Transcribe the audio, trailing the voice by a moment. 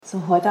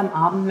So, heute am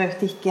Abend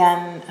möchte ich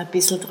gern ein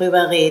bisschen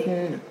drüber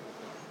reden,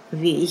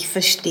 wie ich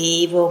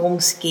verstehe, worum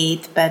es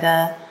geht bei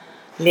der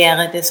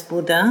Lehre des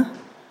Buddha.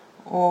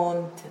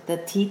 Und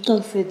der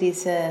Titel für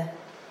diese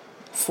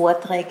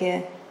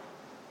Vorträge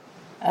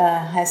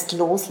heißt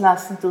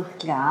Loslassen durch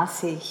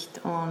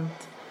Klarsicht. Und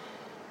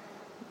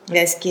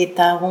es geht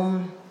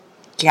darum,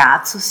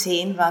 klar zu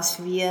sehen,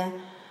 was wir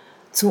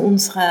zu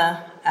unserer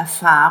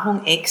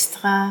Erfahrung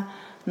extra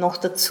noch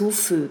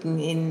dazufügen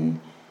in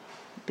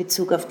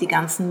Bezug auf die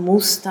ganzen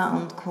Muster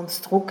und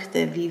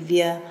Konstrukte, wie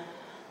wir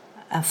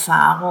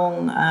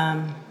Erfahrung,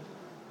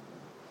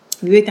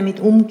 wie wir damit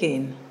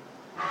umgehen.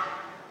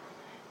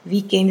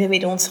 Wie gehen wir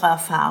mit unserer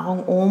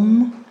Erfahrung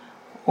um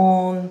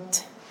und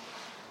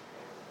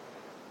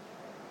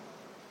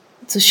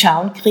zu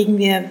schauen, kriegen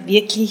wir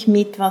wirklich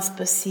mit, was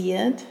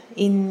passiert,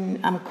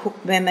 wenn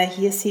wir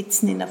hier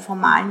sitzen in der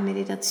formalen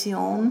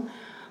Meditation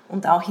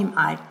und auch im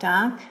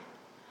Alltag.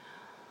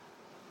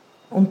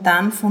 Und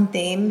dann von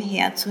dem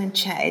her zu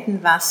entscheiden,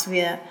 was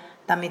wir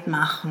damit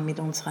machen mit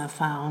unserer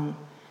Erfahrung.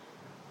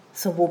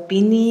 So, wo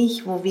bin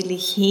ich, wo will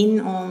ich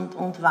hin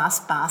und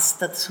was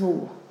passt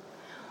dazu?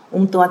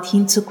 Um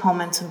dorthin zu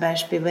kommen, zum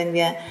Beispiel, wenn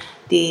wir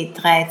die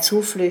 3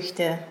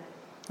 Zuflüchte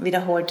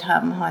wiederholt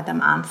haben heute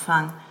am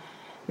Anfang.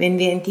 Wenn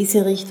wir in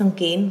diese Richtung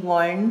gehen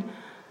wollen,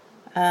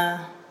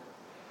 dann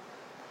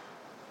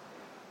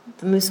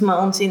müssen wir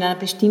uns in einer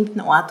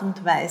bestimmten Art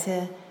und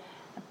Weise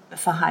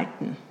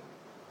verhalten.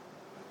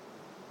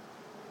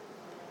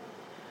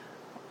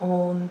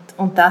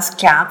 Und das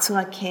klar zu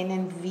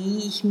erkennen, wie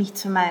ich mich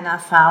zu meiner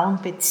Erfahrung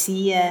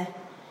beziehe,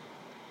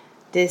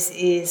 das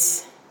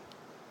ist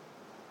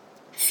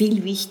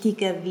viel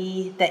wichtiger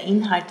wie der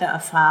Inhalt der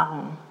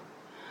Erfahrung.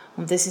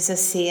 Und das ist ein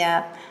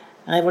sehr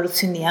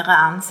revolutionärer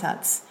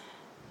Ansatz,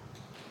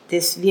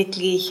 das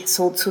wirklich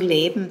so zu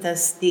leben,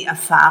 dass die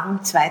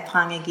Erfahrung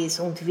zweitrangig ist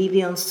und wie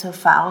wir uns zur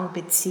Erfahrung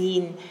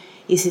beziehen,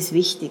 ist das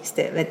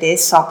Wichtigste, weil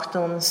das sagt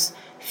uns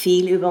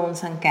viel über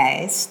unseren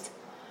Geist.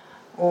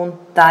 Und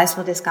da ist,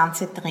 wo das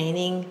ganze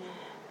Training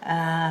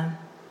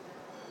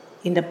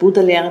in der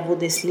Buddha-Lehre, wo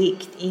das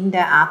liegt, in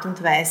der Art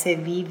und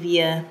Weise, wie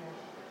wir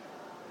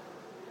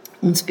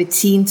uns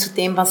beziehen zu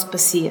dem, was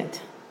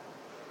passiert.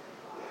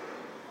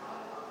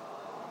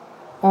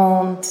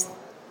 Und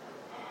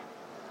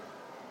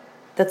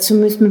dazu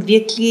müssen wir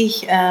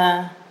wirklich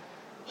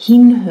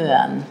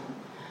hinhören,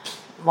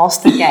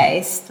 was der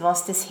Geist,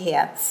 was das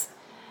Herz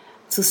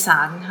zu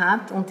sagen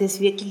hat und das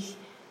wirklich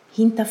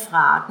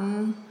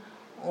hinterfragen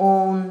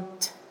und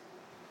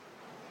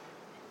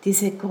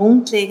diese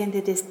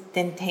grundlegende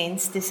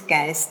Tendenz des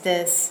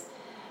Geistes,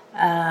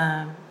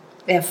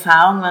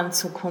 Erfahrungen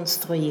zu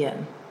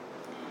konstruieren,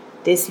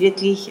 das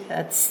wirklich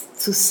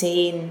zu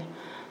sehen,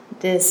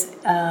 das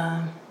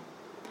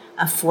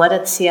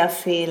erfordert sehr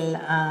viel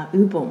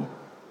Übung.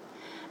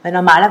 Weil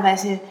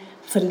normalerweise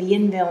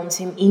verlieren wir uns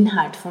im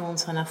Inhalt von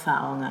unseren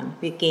Erfahrungen.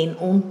 Wir gehen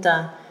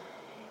unter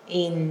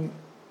in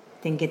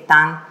den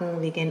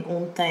Gedanken, wir gehen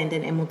unter in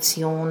den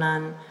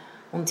Emotionen.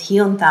 Und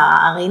hier und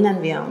da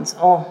erinnern wir uns,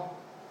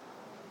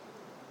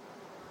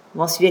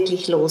 was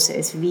wirklich los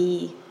ist,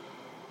 wie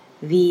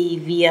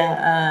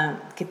wir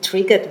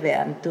getriggert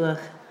werden durch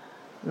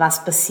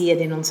was passiert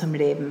in unserem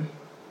Leben.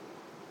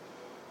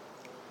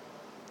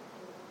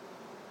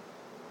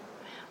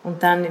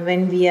 Und dann,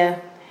 wenn wir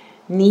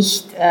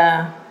nicht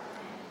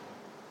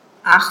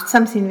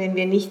achtsam sind, wenn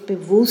wir nicht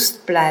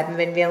bewusst bleiben,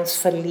 wenn wir uns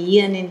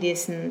verlieren in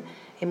diesen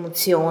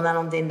Emotionen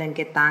und in den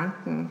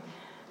Gedanken,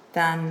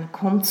 dann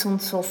kommt es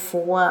uns so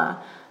vor,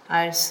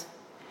 als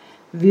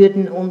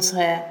würden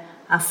unsere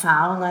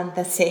Erfahrungen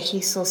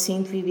tatsächlich so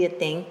sind, wie wir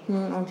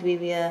denken und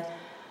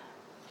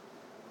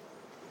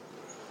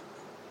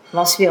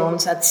was wir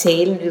uns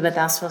erzählen über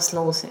das, was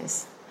los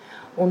ist.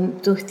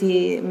 Und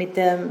mit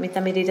der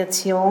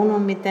Meditation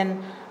und mit den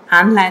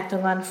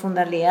Anleitungen von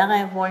der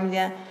Lehre wollen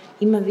wir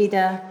immer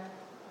wieder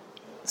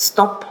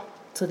Stopp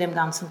zu dem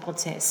ganzen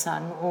Prozess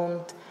sagen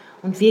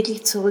und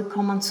wirklich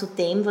zurückkommen zu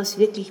dem, was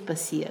wirklich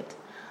passiert.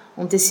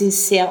 Und es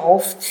ist sehr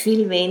oft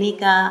viel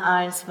weniger,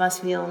 als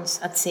was wir uns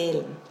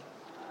erzählen.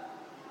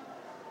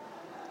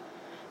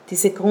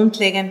 Diese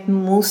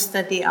grundlegenden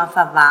Muster, die auf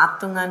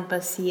Erwartungen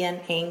basieren,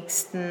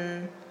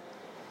 Ängsten,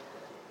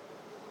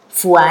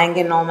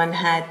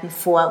 Voreingenommenheiten,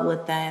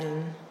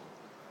 Vorurteilen.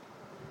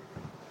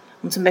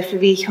 Und zum Beispiel,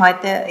 wie ich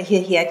heute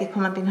hierher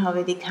gekommen bin,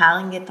 habe ich die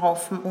Karin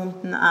getroffen,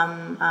 unten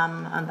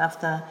auf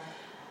der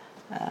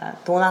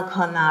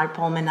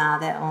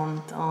Donaukanalpromenade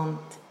und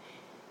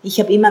ich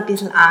habe immer ein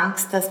bisschen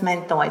Angst, dass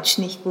mein Deutsch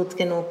nicht gut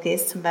genug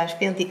ist, zum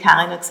Beispiel. Und die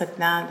Karin hat gesagt,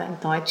 nein, dein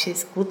Deutsch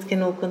ist gut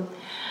genug.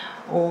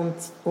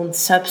 Und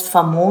selbst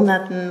vor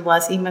Monaten war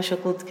es immer schon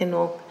gut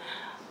genug.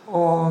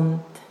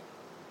 Und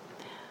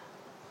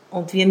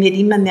mir wird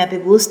immer mehr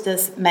bewusst,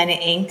 dass meine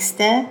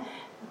Ängste,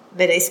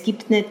 weil es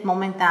gibt nicht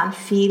momentan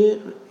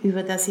viel,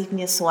 über das ich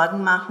mir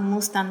Sorgen machen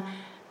muss, dann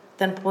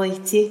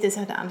projiziere ich das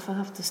halt einfach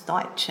auf das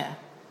Deutsche.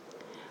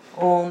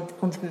 Und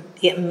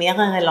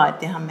mehrere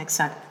Leute haben mir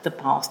gesagt, du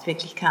brauchst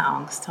wirklich keine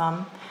Angst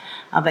haben.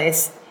 Aber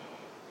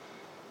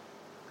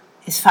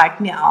es fällt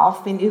mir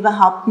auf, wenn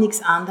überhaupt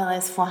nichts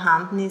anderes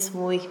vorhanden ist,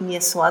 wo ich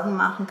mir Sorgen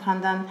machen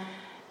kann, dann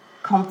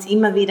kommt es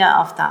immer wieder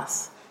auf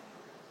das.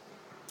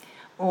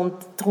 Und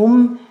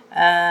darum,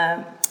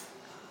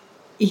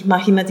 ich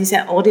mache immer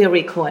diese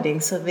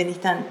Audio-Recordings, so wenn ich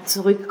dann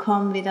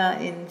zurückkomme wieder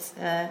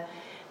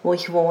wo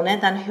ich wohne,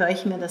 dann höre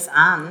ich mir das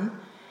an,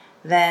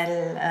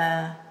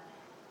 weil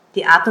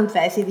die Art und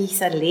Weise, wie ich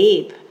es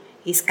erlebe,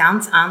 ist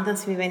ganz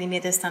anders, wie wenn ich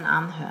mir das dann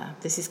anhöre.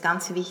 Das ist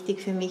ganz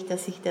wichtig für mich,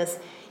 dass ich das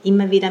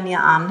immer wieder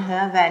mir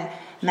anhöre, weil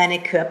meine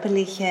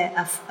körperliche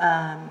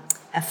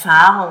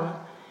Erfahrung,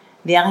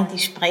 während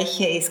ich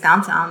spreche, ist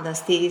ganz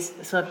anders. Die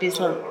ist so ein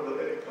bisschen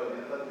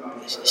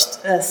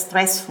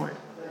stressvoll.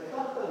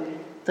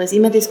 Da ist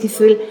immer das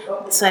Gefühl,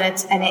 so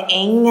eine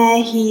Enge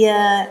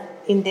hier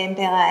in dem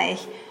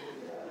Bereich,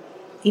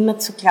 immer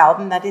zu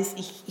glauben,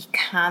 ich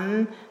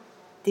kann,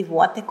 die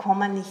Worte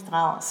kommen nicht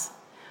raus.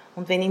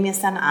 Und wenn ich mir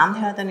es dann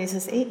anhöre, dann ist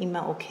es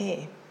immer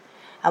okay.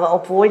 Aber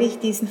obwohl ich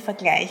diesen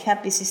Vergleich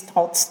habe, ist es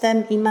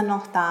trotzdem immer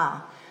noch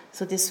da.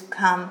 So, das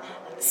kann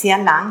sehr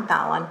lang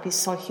dauern,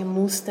 bis solche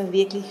Muster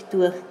wirklich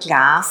durch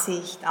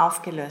Klarsicht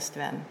aufgelöst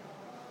werden.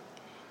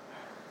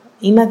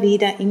 Immer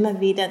wieder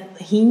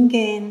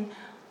hingehen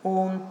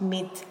und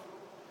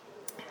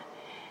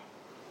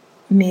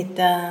mit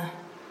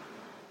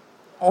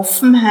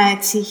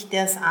Offenheit sich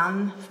das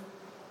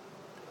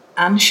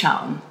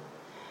anschauen.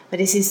 Weil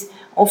das ist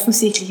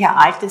offensichtlich ein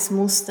altes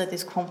Muster,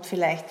 das kommt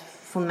vielleicht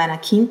von meiner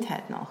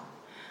Kindheit noch,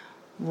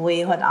 wo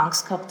ich halt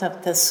Angst gehabt habe,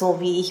 dass so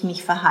wie ich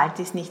mich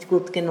verhalte, ist nicht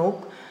gut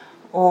genug.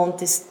 Und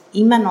das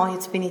immer noch,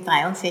 jetzt bin ich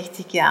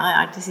 63 Jahre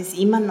alt, das ist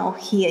immer noch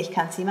hier, ich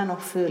kann es immer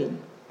noch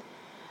fühlen.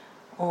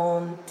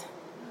 Und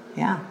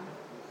ja,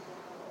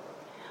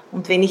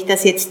 und wenn ich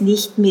das jetzt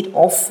nicht mit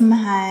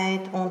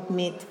Offenheit und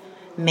mit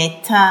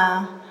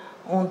Metta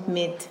und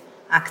mit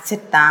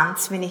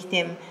Akzeptanz, wenn ich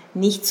dem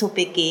nicht so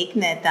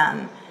begegne,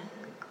 dann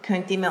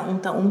könnte ich mir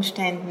unter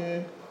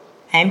Umständen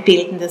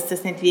einbilden, dass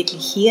das nicht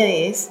wirklich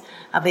hier ist,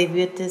 aber ich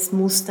würde das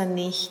Muster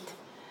nicht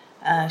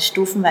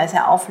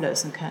stufenweise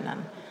auflösen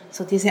können.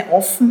 So diese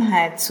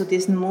Offenheit zu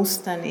diesen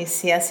Mustern ist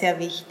sehr, sehr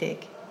wichtig.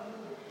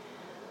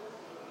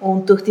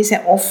 Und durch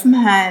diese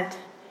Offenheit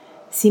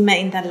sind wir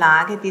in der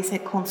Lage, diese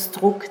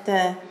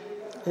Konstrukte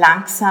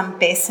langsam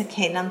besser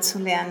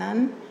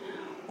kennenzulernen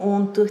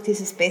und durch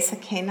dieses besser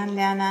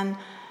Kennenlernen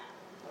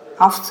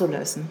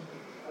aufzulösen.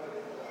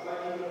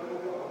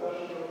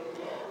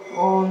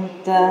 Und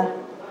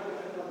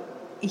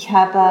ich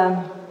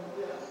habe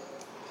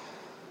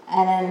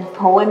einen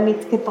Poem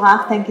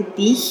mitgebracht, ein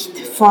Gedicht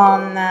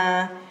von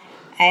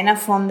einer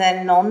von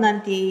den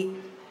Nonnen, die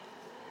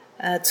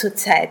zur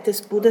Zeit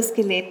des Buddhas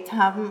gelebt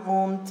haben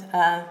und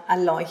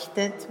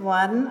erleuchtet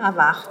worden,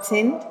 erwacht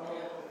sind.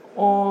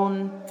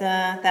 Und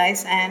da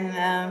ist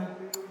ein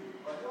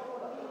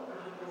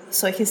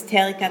solches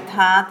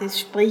Theravada, das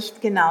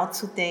spricht genau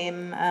zu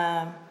dem,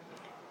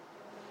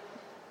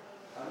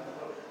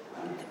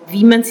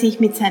 wie man sich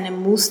mit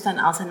seinen Mustern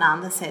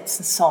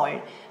auseinandersetzen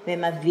soll, wenn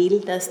man will,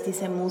 dass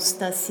diese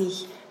Muster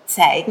sich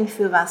zeigen,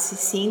 für was sie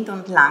sind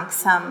und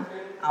langsam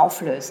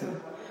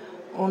auflösen.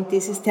 Und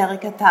dieses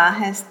Theravada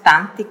heißt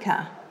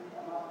Dantika.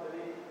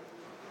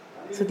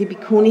 So die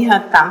Bhikkhuni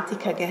hat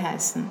Dantika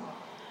geheißen.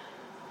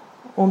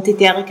 Und die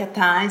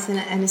Theravada ist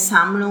eine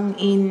Sammlung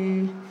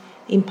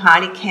im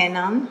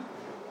Pali-Canon,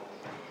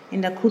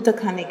 in der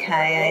Kuttaka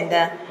Nikaya, in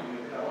der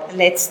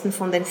letzten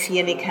von den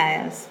 4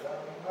 Nikayas.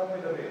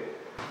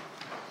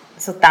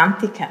 So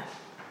Dantika.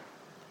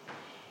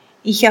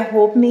 Ich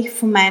erhob mich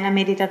von meiner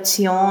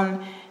Meditation,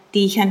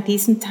 die ich an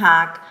diesem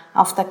Tag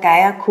auf der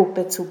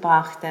Geierkuppe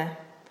zubrachte,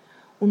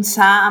 und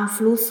sah am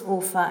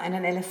Flussufer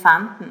einen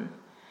Elefanten,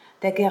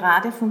 der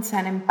gerade von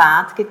seinem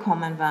Bad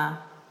gekommen war.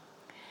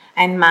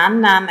 Ein Mann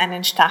nahm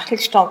einen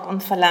Stachelstock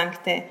und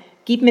verlangte,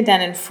 gib mir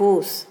deinen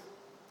Fuß.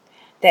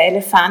 Der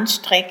Elefant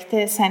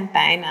streckte sein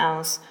Bein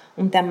aus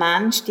und der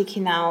Mann stieg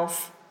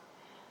hinauf.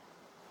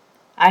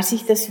 Als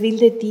ich das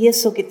wilde Tier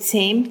so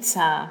gezähmt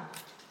sah,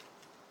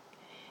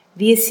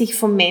 wie es sich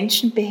vom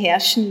Menschen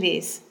beherrschen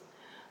ließ,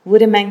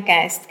 wurde mein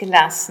Geist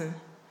gelassen.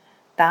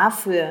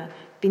 Dafür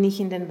bin ich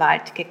in den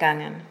Wald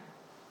gegangen.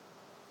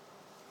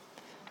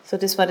 So,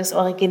 das war das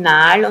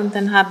Original und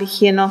dann habe ich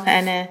hier noch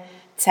eine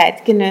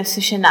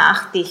zeitgenössische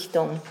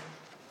Nachdichtung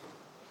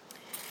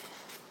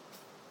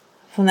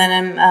von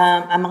einem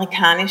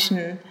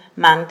amerikanischen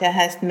Mann, der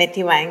heißt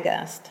Matthew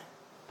Weingast.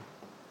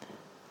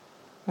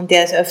 Und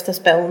der ist öfters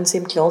bei uns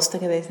im Kloster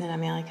gewesen in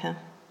Amerika.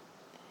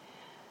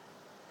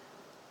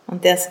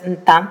 Und der ist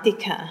ein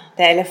Dantika,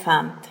 der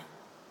Elefant.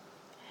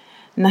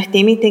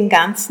 Nachdem ich den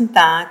ganzen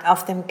Tag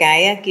auf dem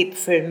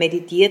Geiergipfel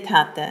meditiert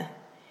hatte,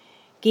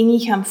 ging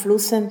ich am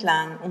Fluss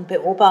entlang und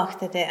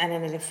beobachtete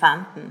einen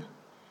Elefanten,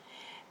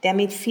 der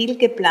mit viel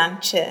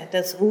Geplansche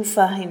das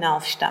Ufer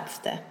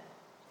hinaufstapfte.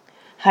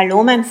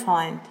 »Hallo, mein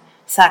Freund«,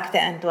 sagte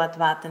ein dort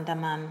wartender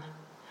Mann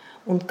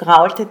und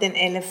kraulte den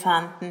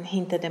Elefanten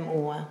hinter dem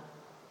Ohr.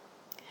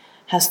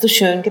 »Hast du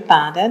schön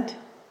gebadet?«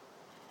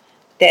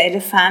 Der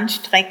Elefant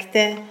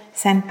streckte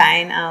sein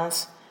Bein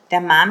aus,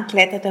 der Mann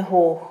kletterte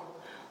hoch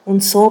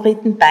und so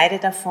ritten beide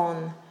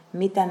davon,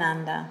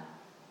 miteinander.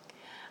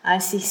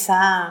 Als ich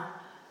sah,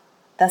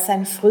 dass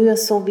ein früher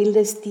so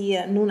wildes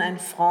Tier nun ein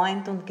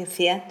Freund und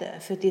Gefährte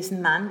für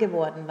diesen Mann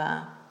geworden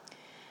war,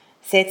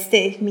 setzte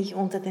ich mich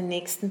unter den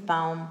nächsten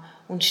Baum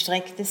und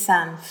streckte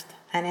sanft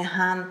eine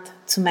Hand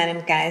zu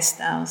meinem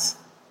Geist aus.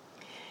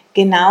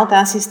 Genau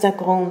das ist der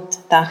Grund,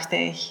 dachte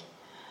ich,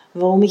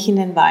 warum ich in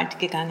den Wald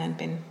gegangen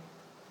bin.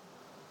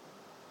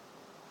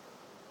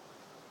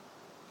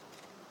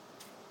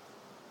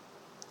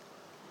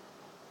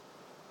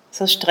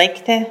 So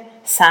streckte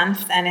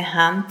sanft eine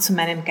Hand zu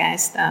meinem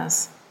Geist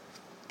aus.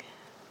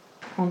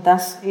 Und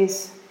das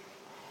ist,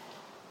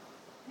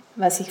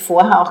 was ich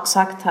vorher auch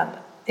gesagt habe.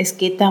 Es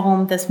geht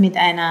darum, das mit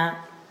einer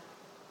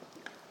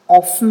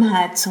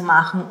Offenheit zu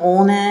machen,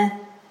 ohne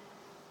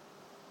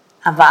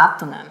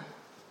Erwartungen.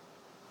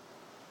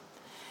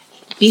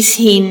 Bis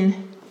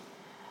hin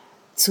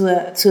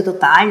zur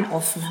totalen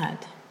Offenheit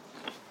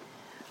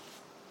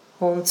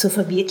und zur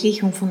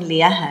Verwirklichung von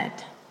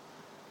Leerheit.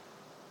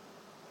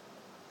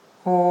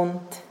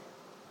 Und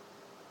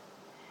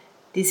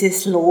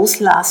dieses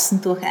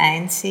Loslassen durch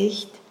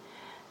Einsicht,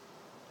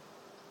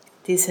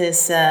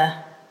 dieses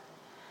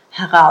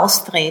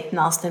Heraustreten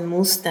aus den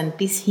Mustern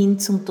bis hin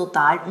zum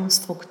total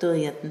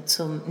Unstrukturierten,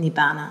 zum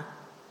Nibbana.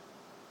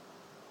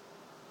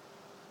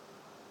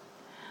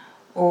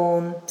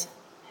 Und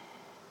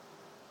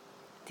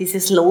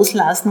dieses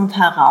Loslassen und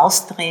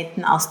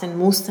Heraustreten aus den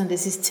Mustern,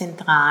 das ist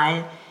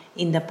zentral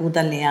in der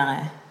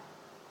Buddha-Lehre.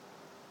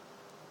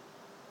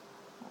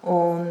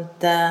 Und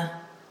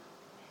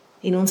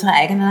in unserer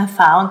eigenen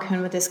Erfahrung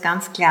können wir das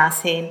ganz klar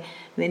sehen.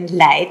 Wenn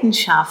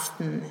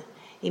Leidenschaften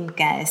im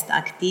Geist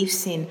aktiv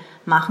sind,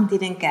 machen die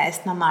den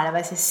Geist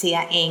normalerweise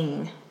sehr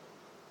eng.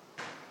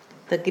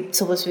 Da gibt es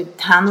sowas wie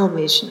Tunnel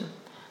Vision.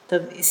 Da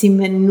sind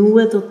wir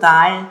nur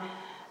total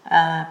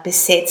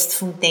besetzt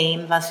von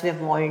dem, was wir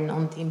wollen.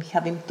 Und ich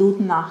habe im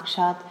Duden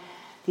nachgeschaut,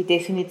 die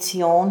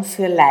Definition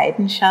für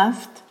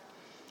Leidenschaft: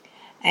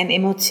 ein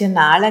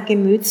emotionaler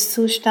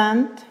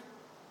Gemütszustand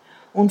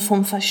und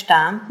vom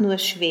Verstand nur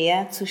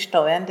schwer zu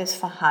steuerndes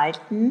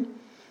Verhalten,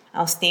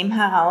 aus dem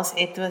heraus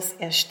etwas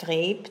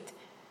erstrebt,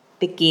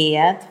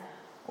 begehrt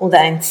oder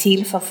ein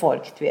Ziel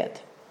verfolgt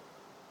wird.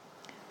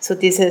 So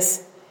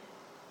dieses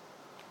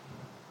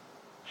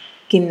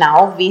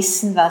genau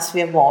wissen, was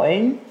wir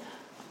wollen,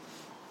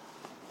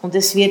 und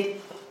es wird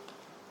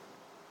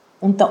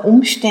unter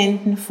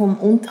Umständen vom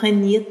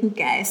untrainierten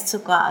Geist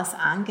sogar als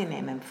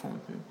angenehm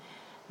empfunden,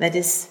 weil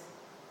das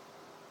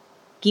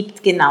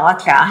gibt genauer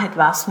Klarheit,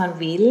 was man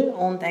will,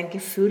 und ein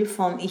Gefühl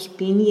von, ich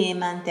bin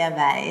jemand, der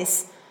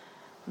weiß,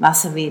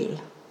 was er will.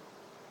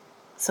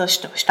 So ein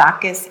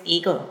starkes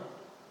Ego.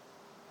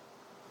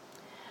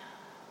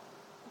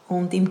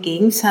 Und im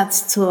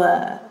Gegensatz zur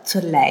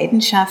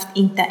Leidenschaft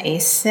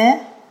Interesse,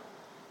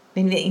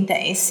 wenn wir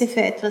Interesse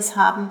für etwas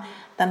haben,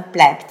 dann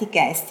bleibt die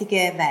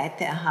geistige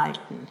Weite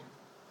erhalten.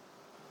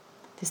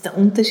 Das ist der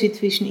Unterschied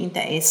zwischen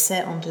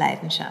Interesse und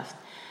Leidenschaft.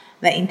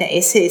 Weil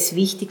Interesse ist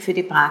wichtig für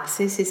die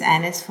Praxis, ist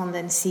eines von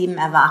den 7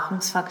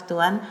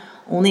 Erwachungsfaktoren.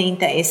 Ohne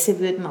Interesse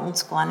würden wir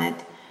uns gar nicht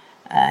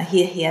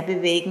hierher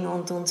bewegen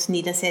und uns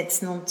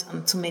niedersetzen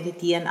und zu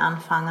meditieren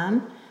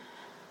anfangen.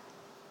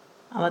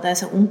 Aber da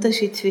ist ein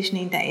Unterschied zwischen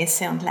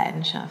Interesse und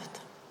Leidenschaft.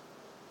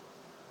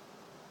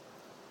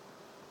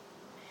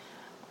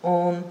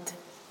 Und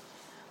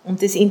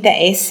das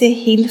Interesse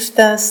hilft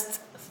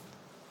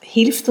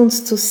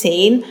uns zu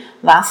sehen,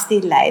 was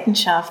die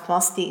Leidenschaft,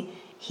 was die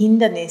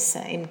Hindernisse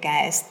im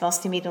Geist, was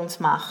die mit uns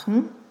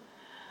machen,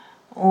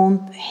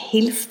 und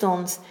hilft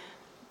uns,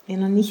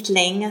 nicht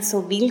länger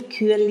so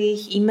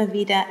willkürlich, immer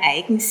wieder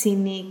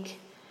eigensinnig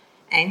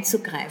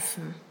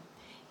einzugreifen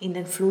in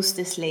den Fluss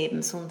des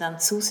Lebens und dann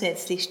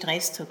zusätzlich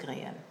Stress zu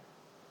kreieren.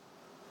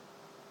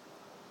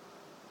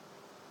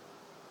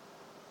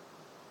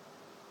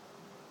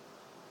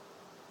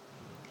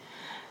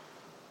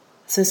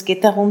 Also es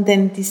geht darum,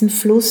 diesen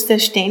Fluss der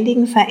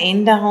ständigen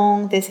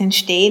Veränderung, des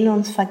Entstehen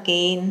und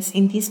Vergehens,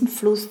 in diesem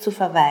Fluss zu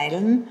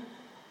verweilen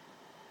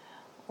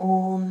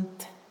und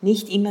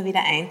nicht immer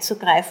wieder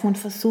einzugreifen und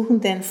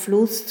versuchen, den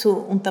Fluss zu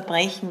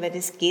unterbrechen, weil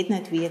das geht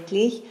nicht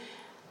wirklich.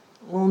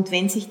 Und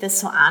wenn sich das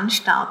so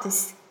anstaut,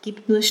 es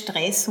gibt nur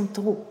Stress und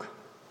Druck.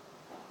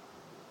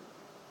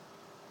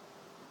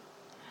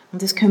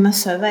 Und das können wir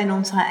selber in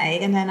unserer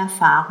eigenen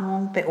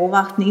Erfahrung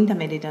beobachten in der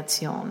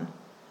Meditation.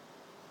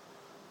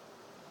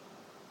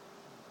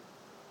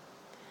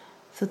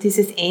 So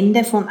dieses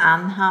Ende von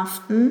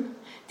Anhaften,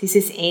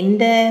 dieses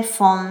Ende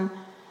von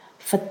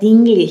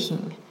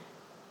Verdinglichen,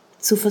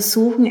 zu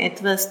versuchen,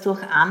 etwas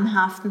durch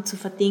Anhaften zu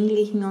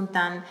verdinglichen und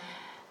dann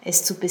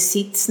es zu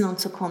besitzen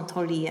und zu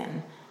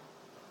kontrollieren.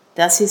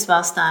 Das ist,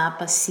 was da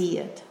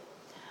passiert.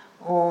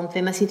 Und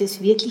wenn man sich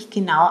das wirklich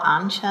genau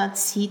anschaut,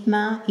 sieht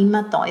man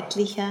immer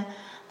deutlicher,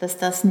 dass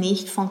das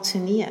nicht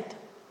funktioniert.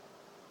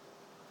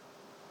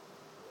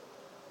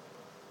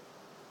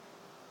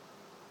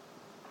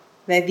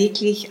 Weil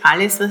wirklich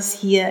alles, was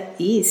hier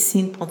ist,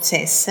 sind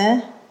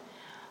Prozesse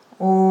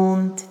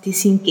und die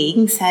sind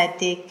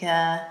gegenseitig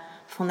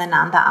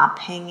voneinander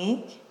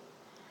abhängig.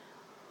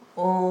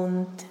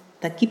 Und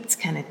Da gibt es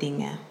keine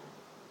Dinge.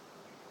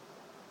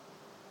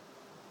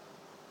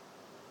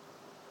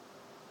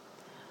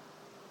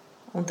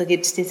 Und da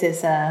gibt es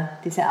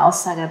diese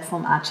Aussage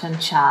vom Ajahn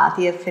Chah,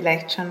 die ihr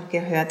vielleicht schon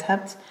gehört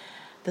habt.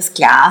 Das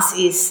Glas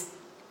ist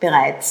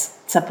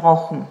bereits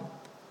zerbrochen.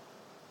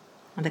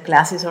 Und the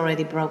glass is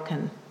already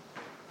broken.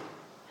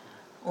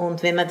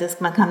 Und wenn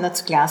man kann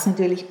das Glas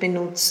natürlich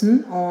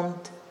benutzen und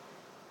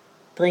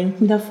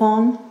trinken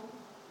davon.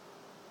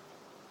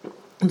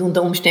 Und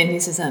unter Umständen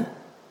ist es ein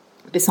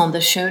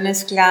besonders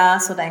schönes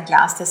Glas oder ein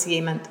Glas, das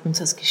jemand uns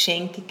als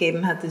Geschenk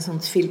gegeben hat, das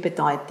uns viel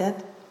bedeutet.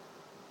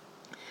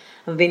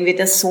 Aber wenn wir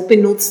das so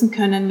benutzen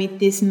können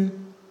mit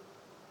diesem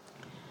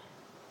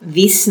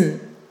Wissen,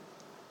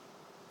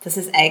 dass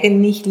es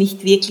eigentlich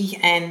nicht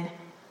wirklich ein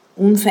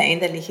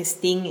unveränderliches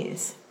Ding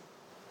ist,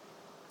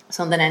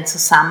 sondern ein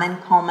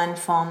Zusammenkommen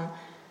von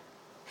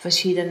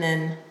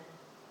verschiedenen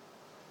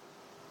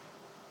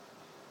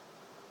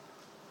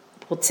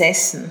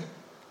Prozessen.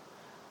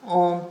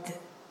 Und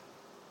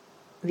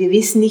wir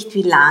wissen nicht,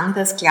 wie lange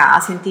das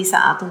Glas in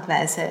dieser Art und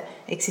Weise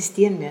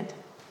existieren wird.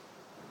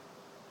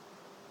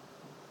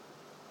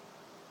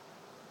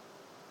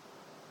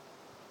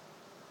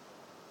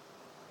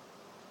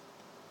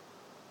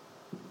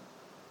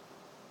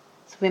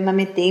 Wenn man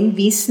mit dem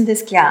Wissen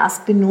das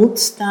Glas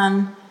benutzt,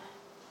 dann,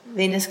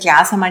 wenn das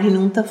Glas einmal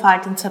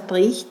hinunterfällt und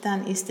zerbricht,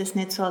 dann ist das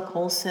nicht so ein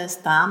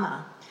großes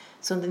Drama,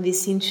 sondern wir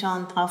sind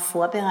schon darauf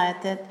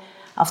vorbereitet,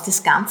 auf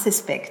das ganze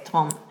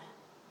Spektrum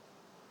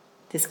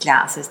des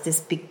Glases,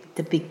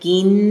 der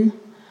Beginn,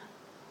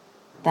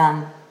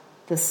 dann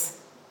das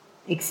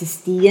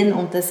Existieren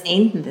und das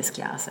Enden des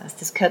Glases,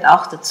 das gehört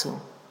auch dazu.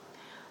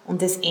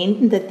 Und das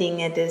Enden der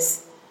Dinge,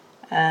 das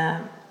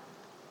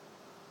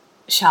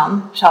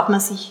schaut man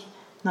sich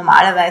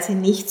normalerweise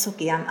nicht so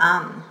gern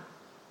an.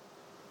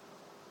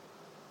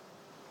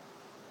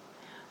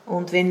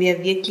 Und wenn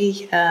wir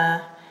wirklich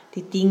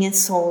die Dinge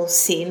so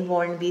sehen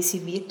wollen, wie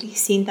sie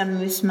wirklich sind, dann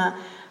müssen wir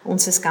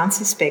uns das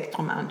ganze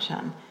Spektrum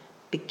anschauen.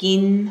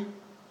 Beginn,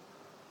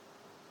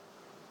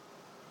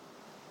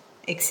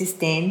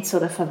 Existenz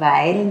oder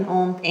Verweilen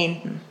und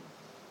Enden.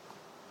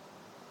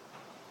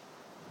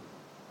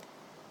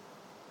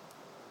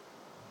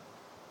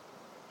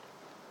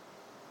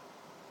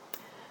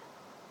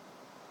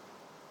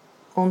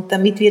 Und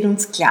damit wird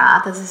uns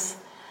klar, dass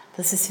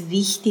es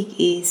wichtig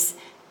ist,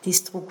 die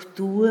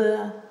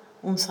Struktur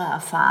unserer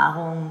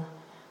Erfahrung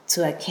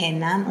zu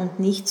erkennen und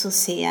nicht so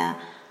sehr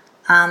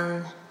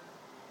an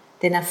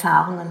den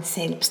Erfahrungen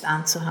selbst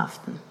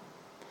anzuhaften.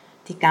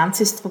 Die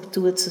ganze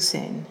Struktur zu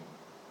sehen.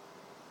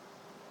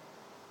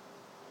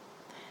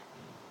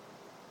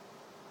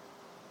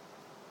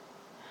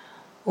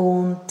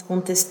 Und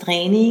das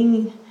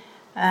Training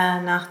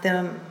nach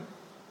der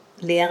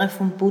Lehre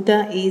vom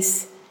Buddha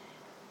ist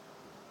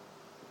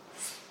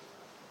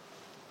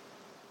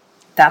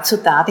dazu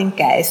da, den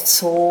Geist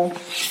so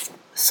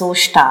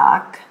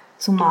stark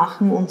zu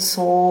machen und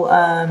so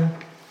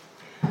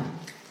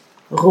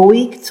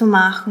ruhig zu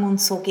machen und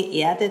so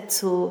geerdet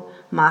zu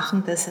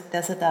machen,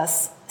 dass er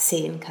das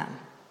sehen kann.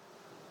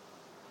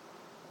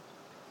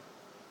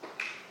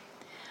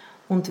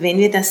 Und wenn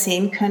wir das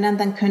sehen können,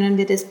 dann können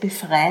wir das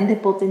befreiende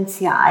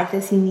Potenzial,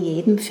 das in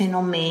jedem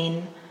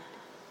Phänomen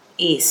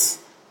ist,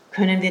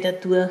 können wir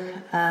dadurch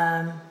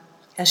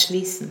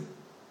erschließen.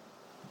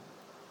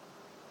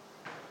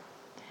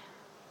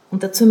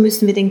 Und dazu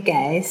müssen wir den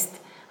Geist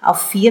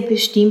auf 4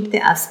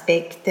 bestimmte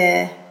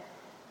Aspekte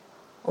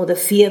oder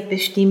 4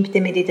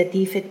 bestimmte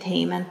meditative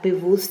Themen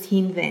bewusst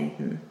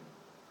hinwenden.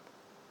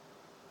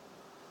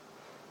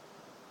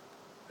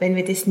 Wenn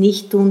wir das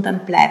nicht tun,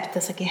 dann bleibt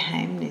das ein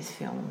Geheimnis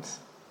für uns.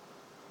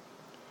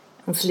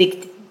 Uns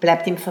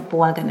bleibt im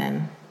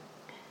Verborgenen.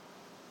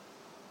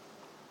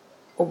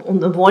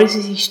 Und obwohl es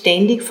sich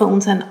ständig vor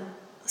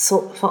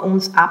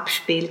uns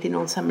abspielt in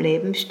unserem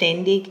Leben,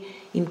 ständig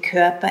im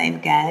Körper,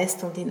 im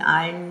Geist und in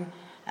allen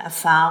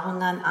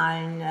Erfahrungen,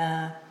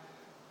 allen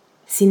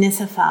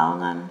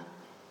Sinneserfahrungen,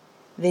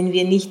 wenn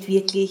wir nicht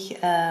wirklich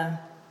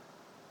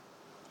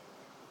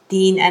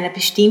die in einer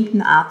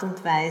bestimmten Art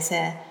und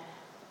Weise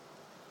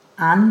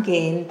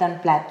angehen, dann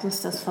bleibt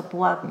uns das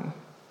verborgen.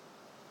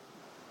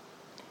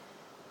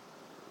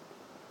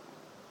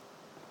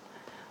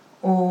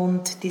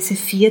 Und diese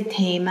 4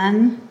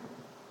 Themen,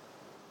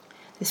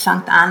 das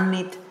fängt an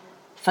mit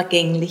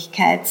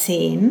Vergänglichkeit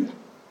sehen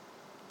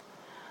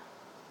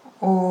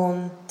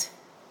und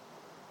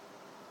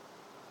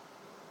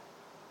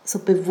so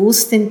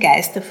bewusst den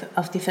Geist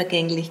auf die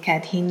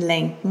Vergänglichkeit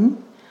hinlenken.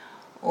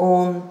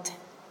 Und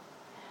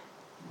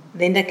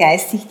wenn der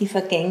Geist sich die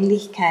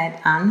Vergänglichkeit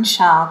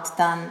anschaut,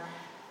 dann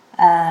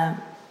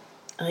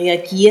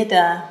reagiert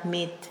er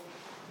mit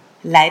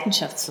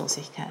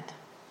Leidenschaftslosigkeit.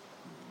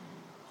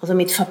 Also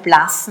mit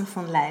Verblassen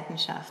von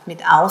Leidenschaft,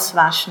 mit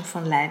Auswaschen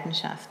von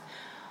Leidenschaft.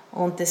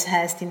 Und das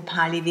heißt in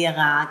Pali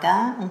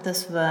Viraga und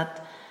das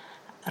Wort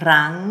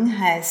Rang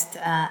heißt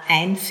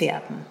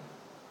einfärben.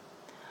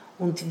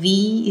 Und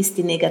wie ist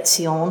die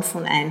Negation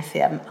von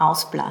einfärben?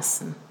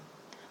 Ausblassen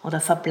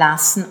oder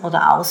verblassen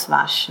oder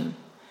auswaschen.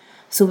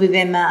 So wie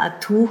wenn wir ein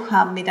Tuch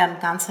haben mit einem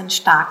ganz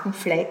starken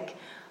Fleck.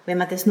 Wenn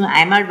man das nur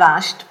einmal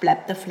wascht,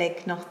 bleibt der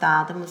Fleck noch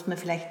da. Da muss man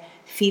vielleicht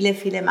viele,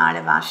 viele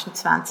Male waschen,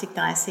 20,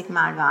 30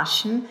 Mal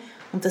waschen.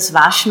 Und das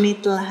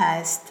Waschmittel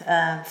heißt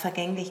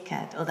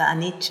Vergänglichkeit oder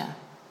Anicca.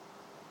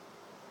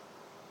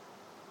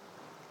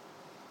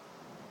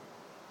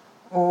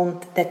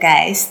 Und der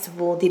Geist,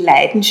 wo die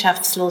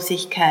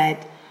Leidenschaftslosigkeit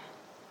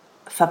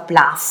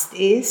verblasst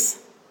ist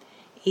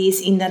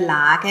in der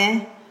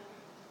Lage,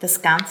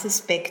 das ganze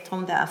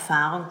Spektrum der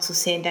Erfahrung zu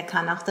sehen. Der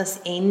kann auch das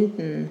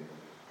Enden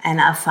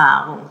einer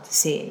Erfahrung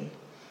sehen.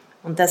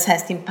 Und das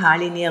heißt im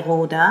Pali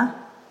Nirodha,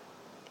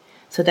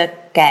 so der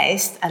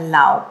Geist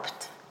erlaubt,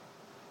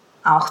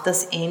 auch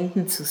das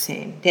Enden zu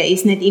sehen. Der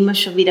ist nicht immer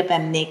schon wieder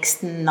beim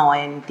nächsten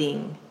neuen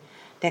Ding.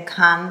 Der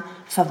kann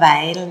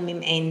verweilen mit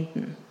dem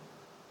Enden,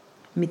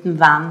 mit dem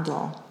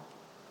Wandel.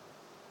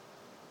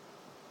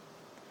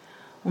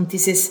 Und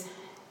dieses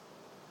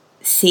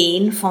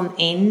Sehen von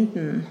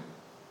Enden,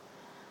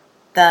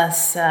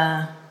 das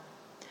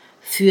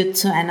führt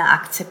zu einer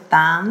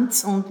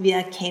Akzeptanz und wir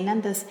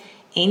erkennen, dass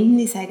Enden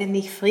ist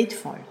eigentlich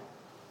friedvoll.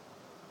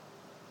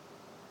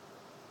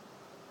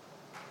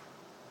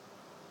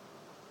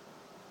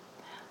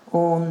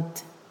 Und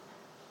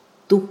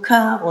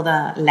Dukkha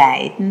oder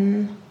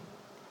Leiden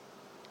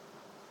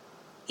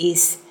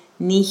ist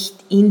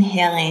nicht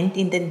inhärent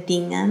in den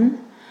Dingen,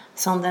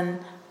 sondern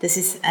das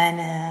ist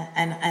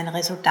ein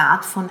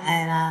Resultat von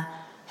einer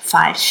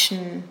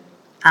falschen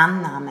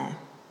Annahme.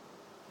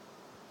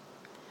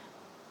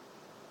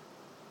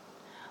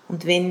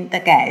 Und wenn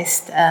der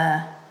Geist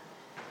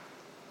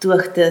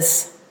durch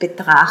das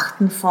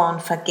Betrachten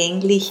von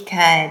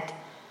Vergänglichkeit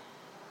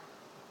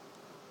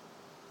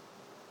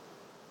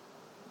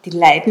die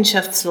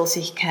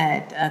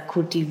Leidenschaftslosigkeit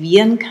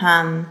kultivieren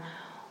kann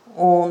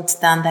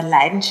und dann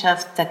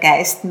der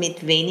Geist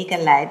mit weniger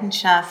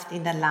Leidenschaft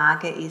in der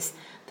Lage ist,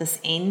 das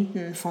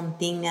Enden von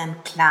Dingen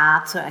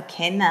klar zu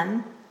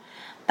erkennen,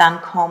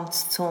 dann kommt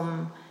es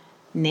zum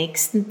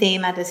nächsten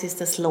Thema, das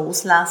ist das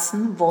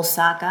Loslassen,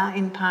 Vosaga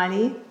in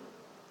Pali,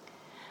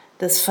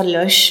 das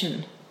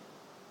Verlöschen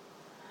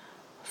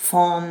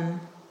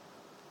von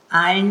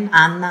allen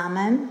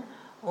Annahmen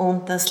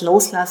und das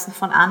Loslassen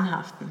von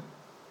Anhaften.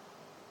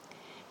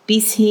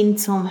 Bis hin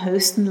zum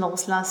höchsten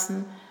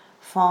Loslassen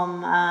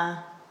vom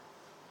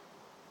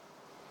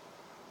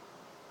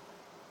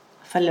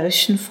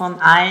Verlöschen von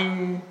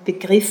allen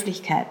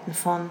Begrifflichkeiten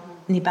von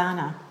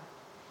Nibbana.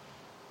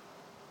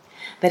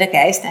 Weil der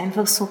Geist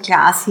einfach so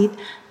klar sieht,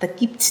 da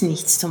gibt es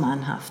nichts zum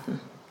Anhaften.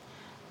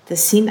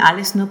 Das sind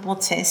alles nur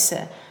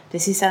Prozesse.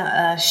 Das ist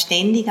ein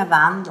ständiger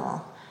Wandel,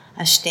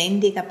 ein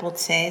ständiger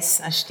Prozess,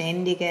 ein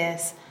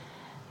ständiges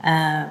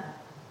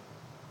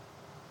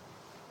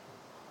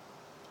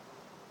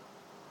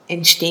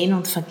Entstehen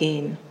und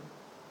Vergehen.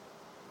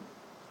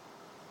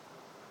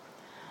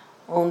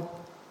 Und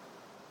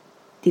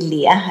die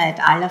Leerheit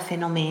aller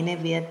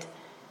Phänomene wird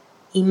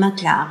immer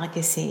klarer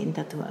gesehen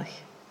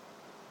dadurch.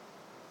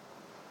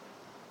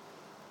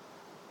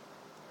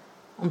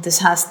 Und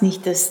das heißt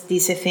nicht, dass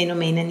diese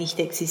Phänomene nicht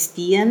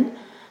existieren,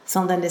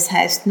 sondern das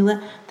heißt nur,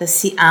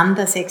 dass sie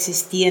anders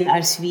existieren,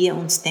 als wir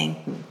uns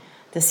denken.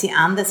 Dass sie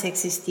anders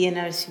existieren,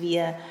 als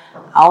wir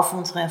auf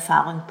unsere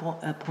Erfahrung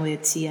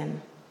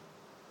projizieren.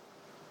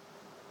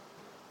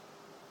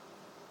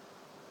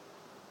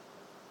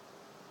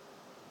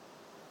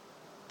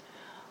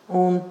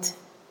 Und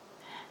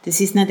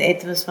das ist nicht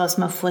etwas, was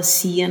man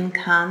forcieren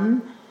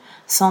kann,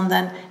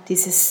 sondern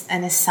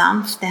eine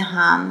sanfte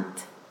Hand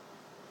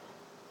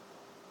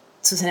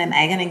zu seinem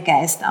eigenen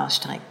Geist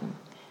ausstrecken.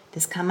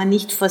 Das kann man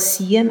nicht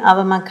forcieren,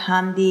 aber man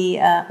kann die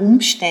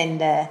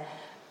Umstände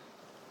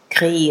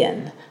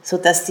kreieren,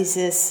 sodass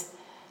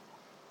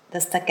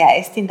dass der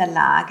Geist in der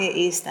Lage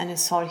ist, eine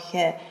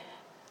solche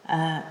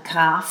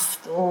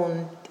Kraft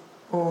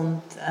und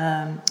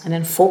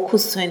einen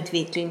Fokus zu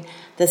entwickeln,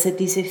 dass er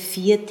diese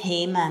 4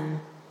 Themen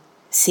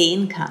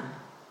sehen kann.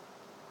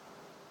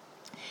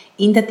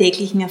 In der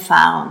täglichen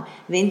Erfahrung,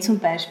 wenn zum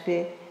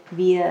Beispiel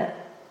wir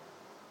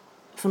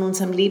von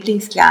unserem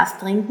Lieblingsglas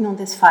trinken und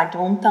es fällt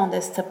runter und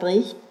es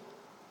zerbricht,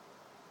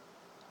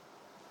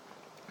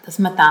 dass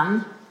man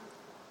dann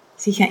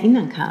sich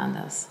erinnern kann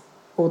an das.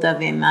 Oder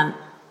wenn man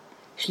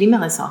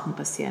schlimmere Sachen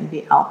passieren,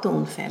 wie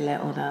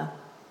Autounfälle oder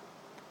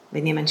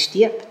wenn jemand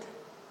stirbt,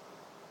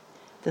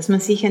 dass man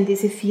sich an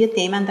diese 4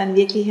 Themen dann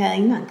wirklich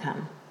erinnern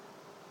kann.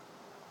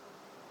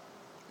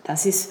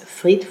 Das ist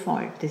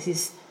friedvoll, das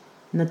ist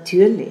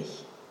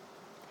natürlich.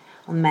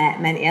 Und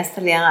mein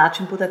erster Lehrer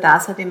Ajahn Buddha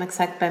Das hat immer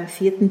gesagt, beim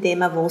 4.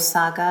 Thema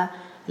Vosaga,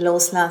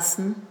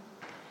 loslassen,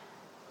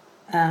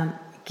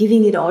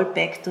 giving it all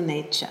back to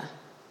nature.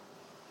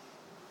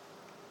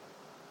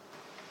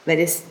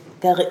 Weil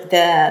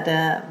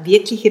der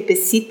wirkliche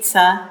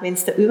Besitzer, wenn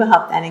es da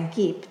überhaupt einen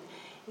gibt,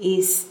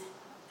 ist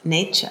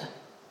Nature.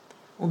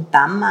 Und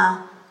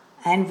Dhamma,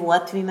 ein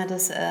Wort, wie man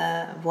das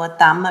Wort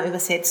Dhamma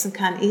übersetzen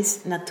kann,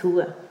 ist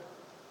Natur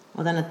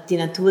oder die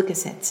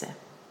Naturgesetze.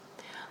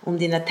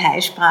 Und in der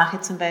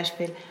Thai-Sprache zum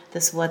Beispiel,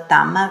 das Wort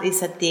Dhamma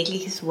ist ein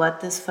tägliches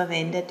Wort, das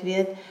verwendet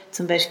wird.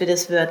 Zum Beispiel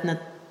das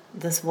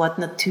Wort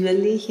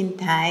natürlich in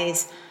Thai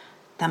ist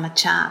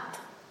Dhammachat.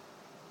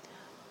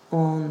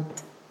 Und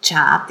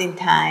Chat in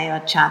Thai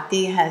oder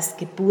Chati heißt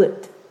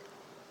Geburt.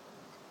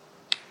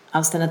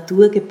 Aus der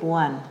Natur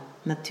geboren,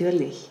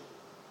 natürlich.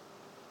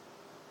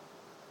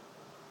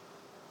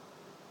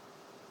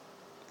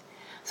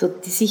 So,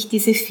 sich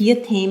diese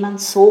 4 Themen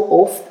so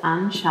oft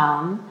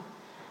anschauen,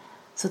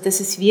 sodass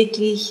es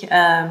wirklich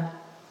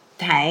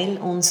Teil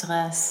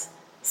unseres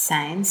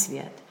Seins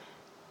wird.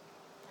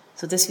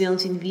 Sodass wir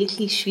uns in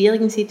wirklich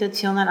schwierigen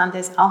Situationen an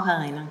das auch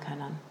erinnern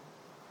können.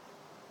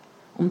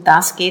 Um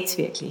das geht es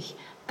wirklich.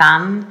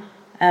 Dann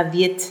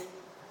wird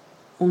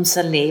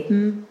unser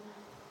Leben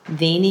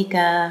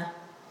weniger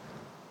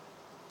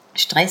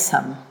Stress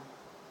haben.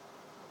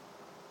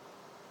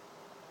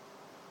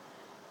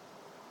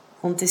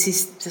 Und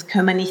das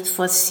können wir nicht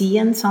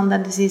forcieren,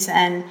 sondern das ist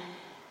ein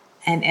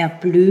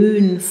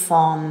Erblühen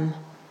von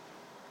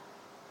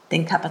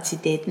den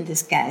Kapazitäten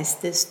des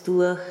Geistes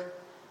durch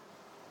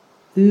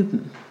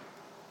Üben.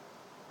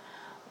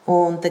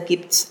 Und da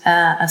gibt es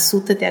eine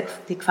Sutta,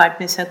 die gefällt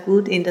mir sehr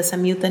gut, in der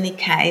Samyutta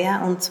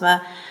Nikaya, und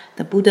zwar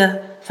der Buddha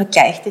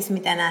vergleicht es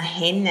mit einer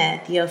Henne,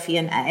 die auf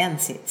ihren Eiern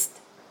sitzt.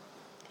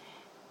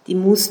 Die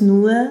muss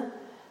nur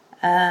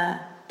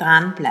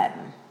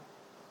dranbleiben.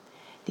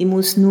 Die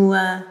muss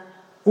nur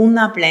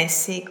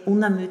unablässig,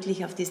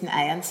 unermüdlich auf diesen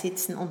Eiern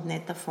sitzen und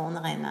nicht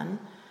davonrennen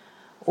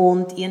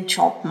und ihren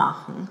Job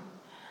machen.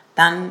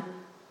 Dann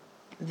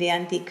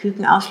werden die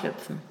Küken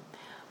ausschlüpfen.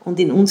 Und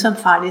in unserem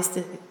Fall ist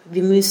es,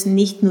 wir müssen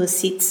nicht nur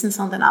sitzen,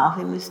 sondern auch,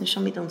 wir müssen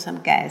schon mit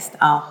unserem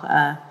Geist auch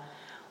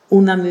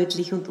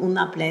unermüdlich und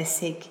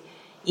unablässig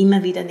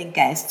immer wieder den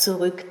Geist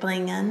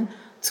zurückbringen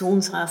zu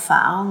unserer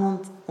Erfahrung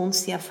und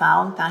uns die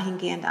Erfahrung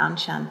dahingehend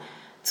anschauen,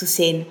 zu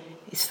sehen,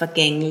 ist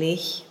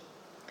vergänglich,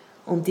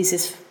 und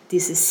dieses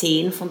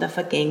Sehen von der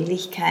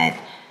Vergänglichkeit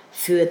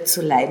führt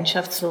zu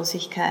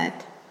Leidenschaftslosigkeit,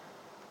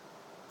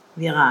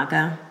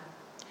 Viraga,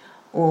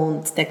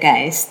 und der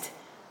Geist,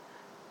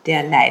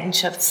 der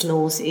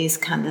leidenschaftslos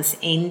ist, kann das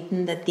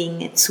Enden der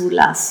Dinge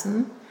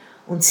zulassen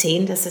und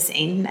sehen, dass das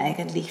Enden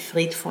eigentlich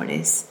friedvoll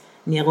ist,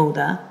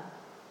 Nirodha.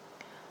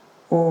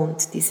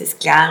 Und dieses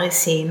klare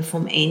Sehen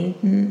vom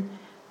Enden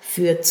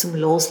führt zum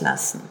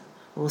Loslassen,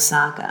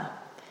 Vosaga,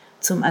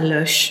 zum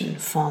Erlöschen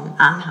von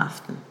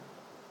Anhaften.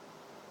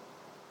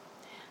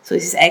 So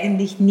ist es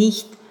eigentlich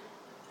nicht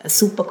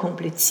super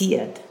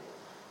kompliziert,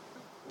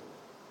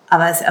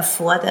 aber es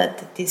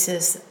erfordert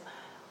dieses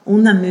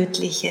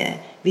unermüdliche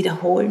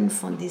Wiederholen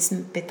von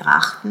diesem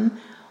Betrachten,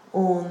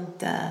 und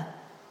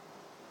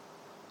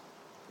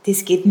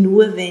das geht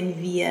nur,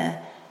 wenn wir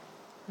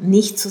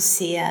nicht so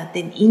sehr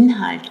den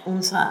Inhalt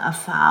unserer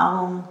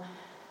Erfahrung,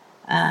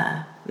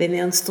 wenn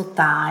wir uns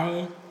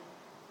total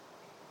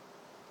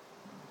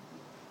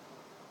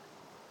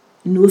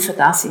nur für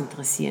das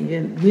interessieren.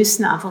 Wir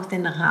müssen einfach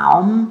den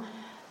Raum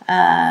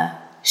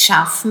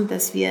schaffen,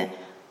 dass wir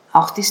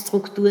auch die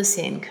Struktur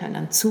sehen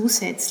können,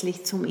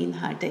 zusätzlich zum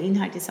Inhalt. Der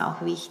Inhalt ist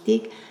auch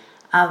wichtig,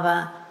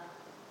 aber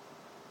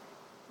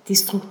die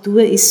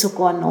Struktur ist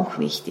sogar noch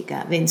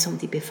wichtiger, wenn es um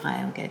die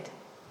Befreiung geht.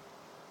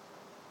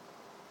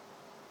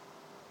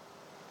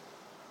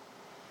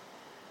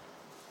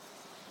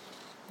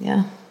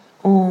 Ja,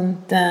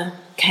 und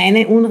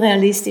keine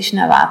unrealistischen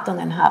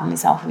Erwartungen haben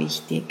ist auch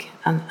wichtig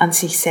an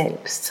sich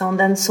selbst,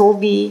 sondern so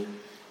wie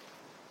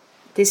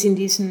das in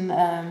diesem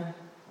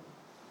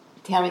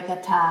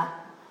Theravada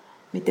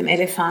mit dem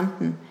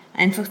Elefanten,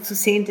 einfach zu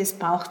sehen, das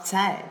braucht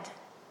Zeit.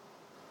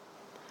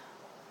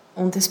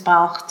 Und es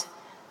braucht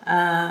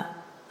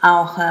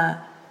auch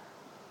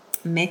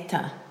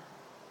Metta,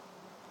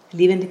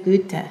 liebende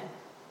Güte.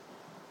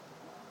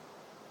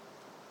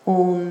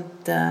 Und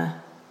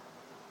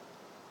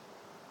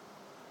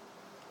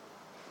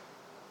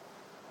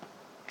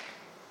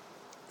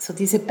so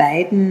diese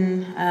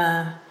beiden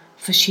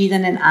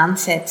verschiedenen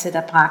Ansätze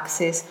der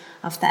Praxis,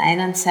 auf der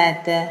einen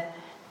Seite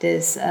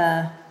das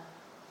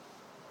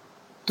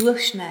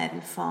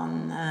Durchschneiden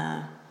von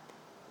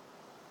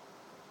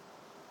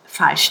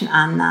falschen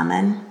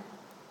Annahmen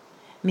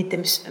mit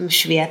dem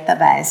Schwert der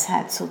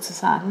Weisheit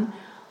sozusagen,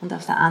 und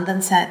auf der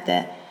anderen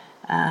Seite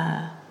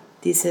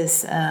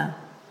dieses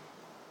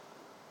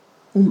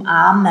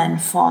Umarmen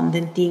von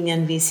den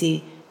Dingen, wie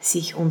sie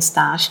sich uns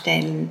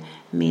darstellen,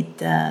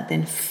 mit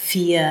den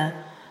 4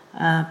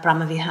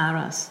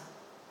 Brahmaviharas.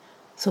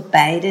 So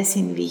beide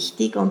sind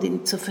wichtig,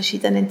 und zu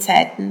verschiedenen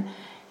Zeiten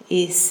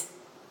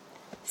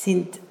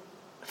sind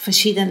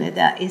verschiedene,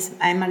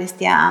 einmal ist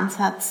der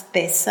Ansatz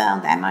besser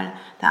und einmal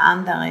der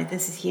andere.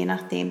 Das ist je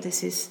nachdem,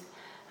 das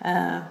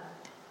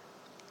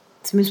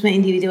müssen wir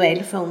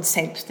individuell für uns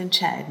selbst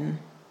entscheiden.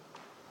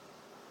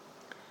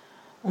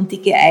 Und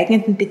die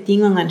geeigneten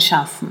Bedingungen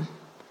schaffen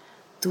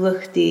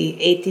durch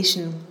die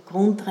ethischen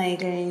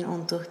Grundregeln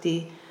und durch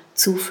die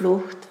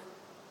Zuflucht.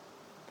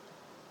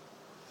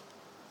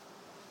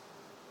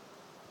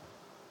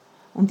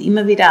 Und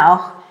immer wieder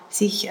auch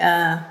sich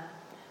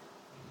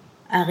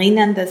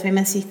erinnern, dass wenn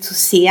man sich zu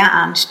sehr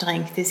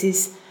anstrengt, das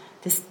ist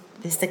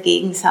der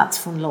Gegensatz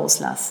von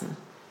Loslassen.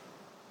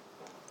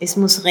 Es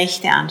muss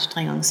rechte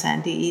Anstrengung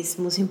sein,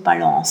 muss in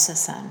Balance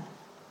sein.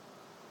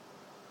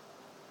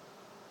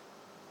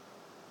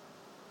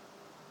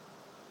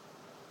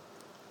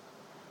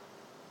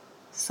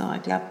 So,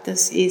 ich glaube,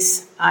 das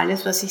ist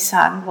alles, was ich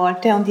sagen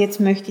wollte. Und jetzt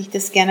möchte ich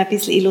das gerne ein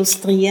bisschen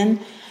illustrieren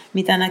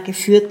mit einer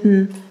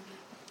geführten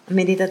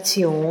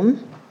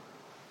Meditation.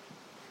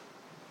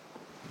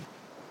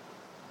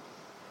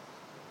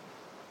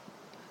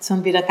 So,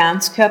 und wieder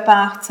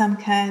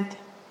Ganzkörperachtsamkeit.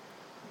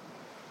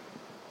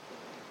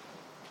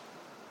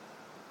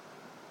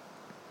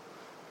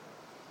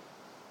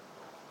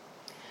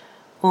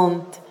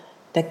 Und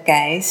der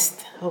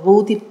Geist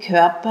ruht im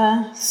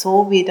Körper,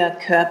 so wie der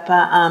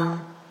Körper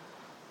am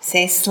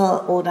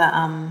Sessel oder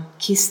am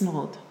Kissen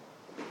ruht.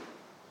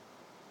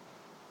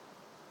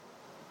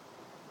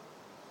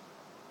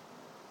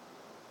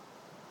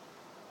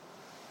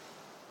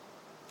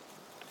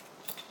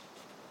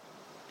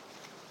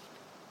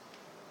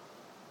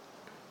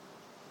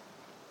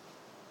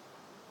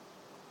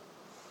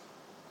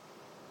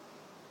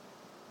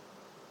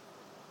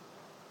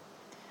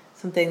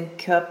 Und den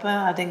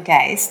Körper, den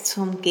Geist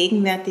zum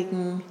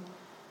gegenwärtigen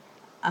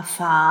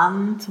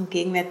Erfahren, zum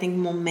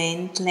gegenwärtigen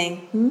Moment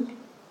lenken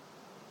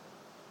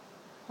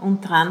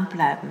und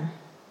dranbleiben.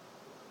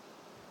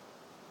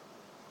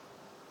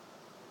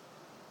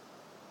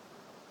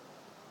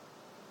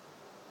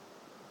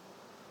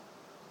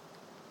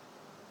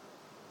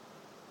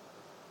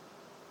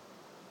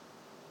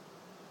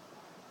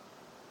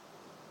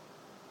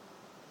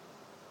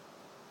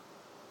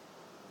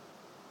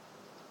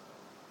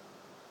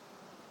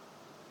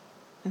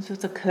 Also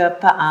der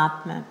Körper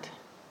atmet.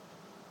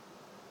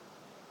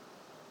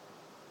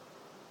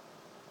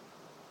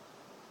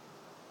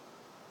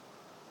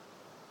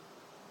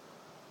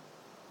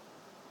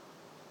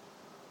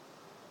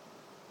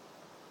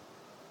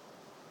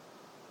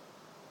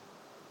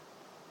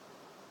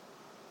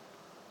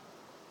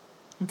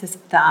 Und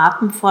der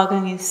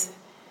Atemvorgang ist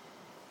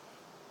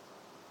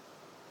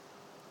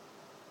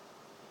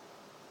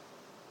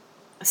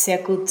ein sehr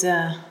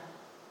guter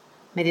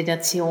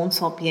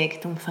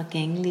Meditationsobjekt, um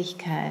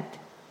Vergänglichkeit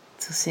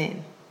zu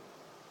sehen.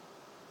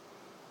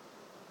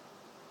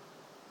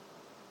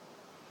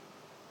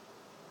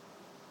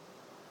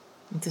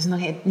 Und das ist noch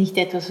nicht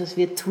etwas, was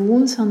wir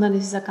tun, sondern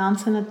es ist ein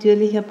ganz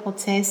natürlicher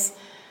Prozess.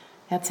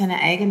 Er hat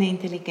seine eigene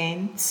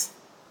Intelligenz.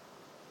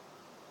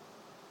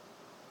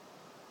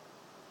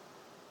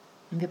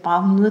 Und wir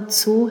brauchen nur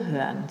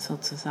zuhören,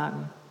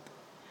 sozusagen.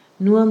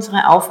 Nur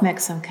unsere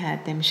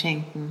Aufmerksamkeit dem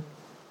schenken.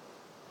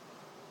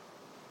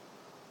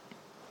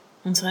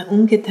 Unsere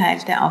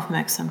ungeteilte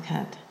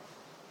Aufmerksamkeit.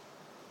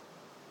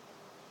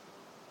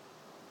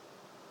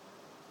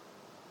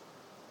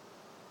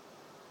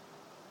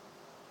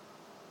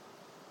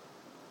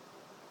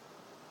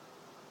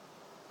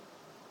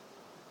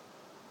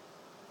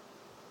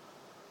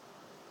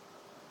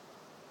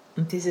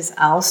 Und dieses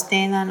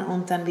Ausdehnen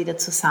und dann wieder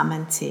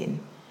zusammenziehen.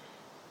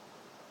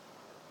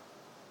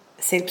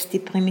 Selbst die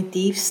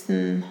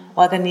primitivsten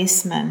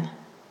Organismen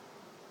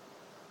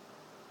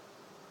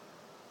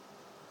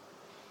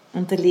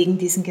unterliegen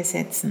diesen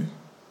Gesetzen.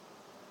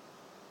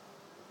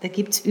 Da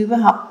gibt es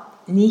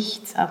überhaupt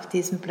nichts auf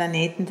diesem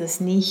Planeten, das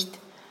nicht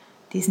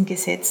diesen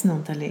Gesetzen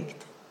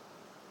unterliegt.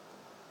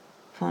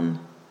 Von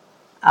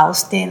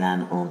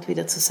Ausdehnen und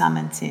wieder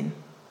zusammenziehen.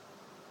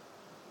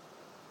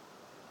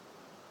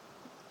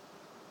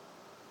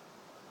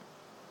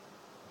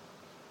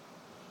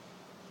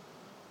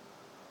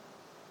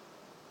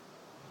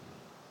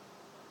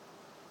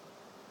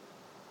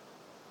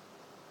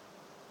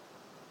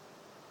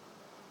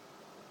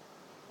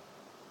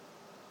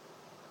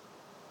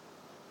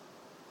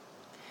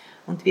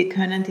 Und wir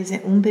können diese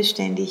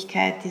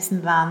Unbeständigkeit,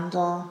 diesen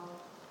Wandel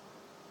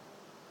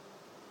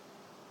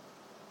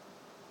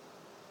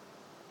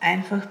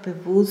einfach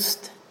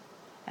bewusst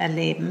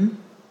erleben,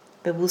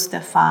 bewusst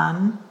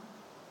erfahren.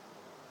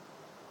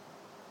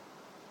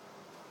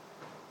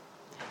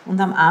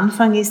 Und am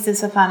Anfang ist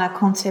es auf einer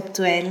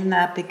konzeptuellen,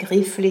 einer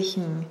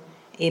begrifflichen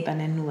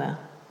Ebene nur.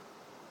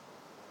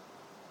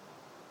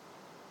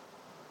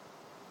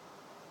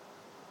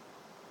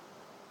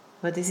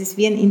 Aber das ist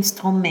wie ein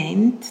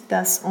Instrument,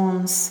 das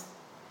uns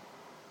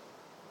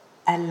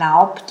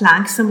erlaubt,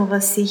 langsam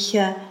aber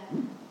sicher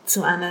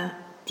zu einer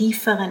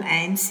tieferen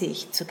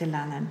Einsicht zu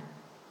gelangen.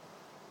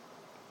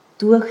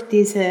 Durch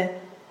diese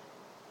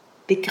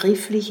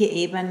begriffliche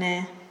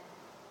Ebene,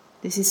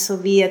 das ist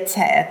so wie ein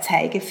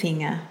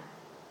Zeigefinger.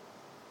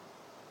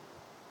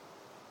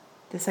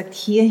 Der sagt,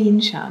 hier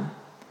hinschauen,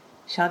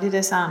 schau dir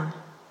das an.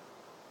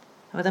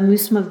 Aber da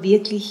müssen wir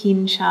wirklich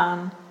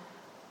hinschauen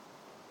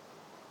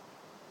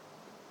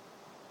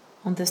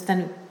und das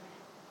dann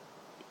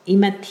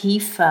immer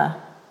tiefer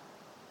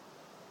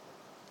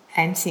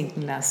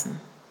einsinken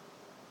lassen.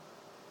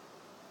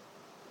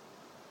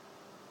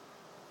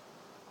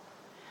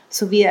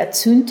 So wie ein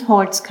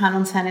Zündholz kann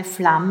uns eine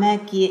Flamme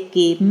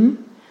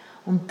geben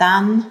und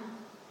dann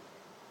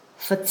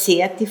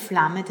verzehrt die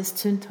Flamme des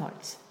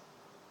Zündholz.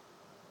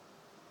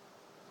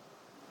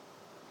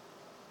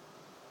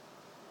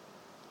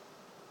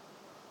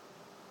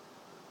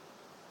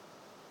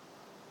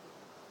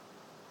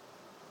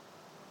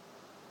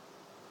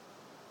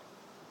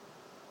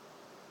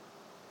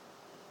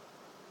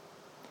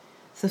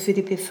 So für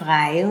die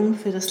Befreiung,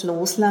 für das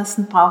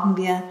Loslassen brauchen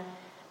wir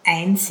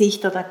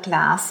Einsicht oder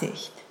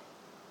Klarsicht.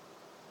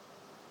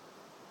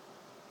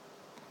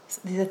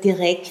 Diese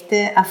direkte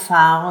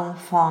Erfahrung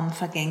von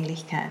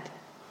Vergänglichkeit.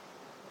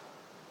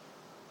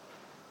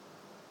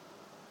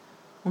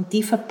 Und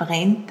die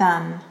verbrennt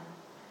dann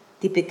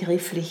die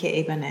begriffliche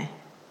Ebene.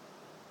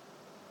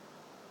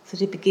 So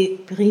die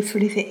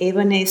begriffliche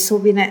Ebene ist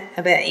so wie eine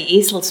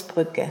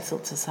Eselsbrücke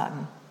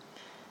sozusagen.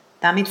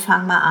 Damit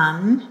fangen wir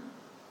an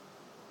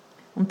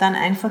und dann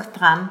einfach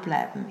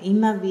dranbleiben,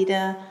 immer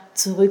wieder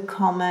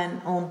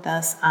zurückkommen und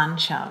das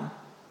anschauen.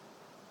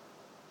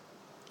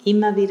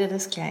 Immer wieder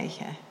das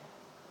Gleiche.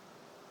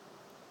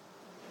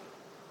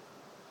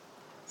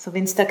 So,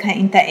 wenn es da kein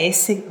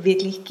Interesse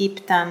wirklich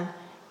gibt, dann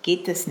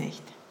geht es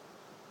nicht.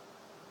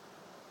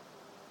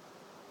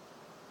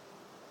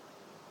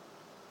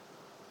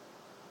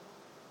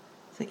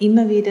 So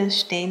immer wieder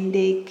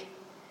ständig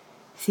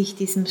sich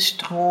diesem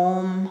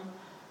Strom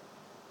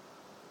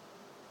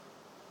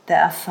der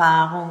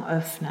Erfahrung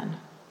öffnen.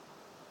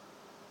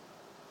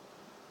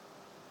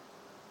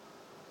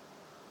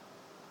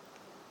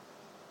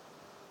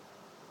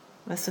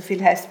 Was so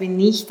viel heißt wie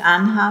nicht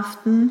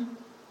anhaften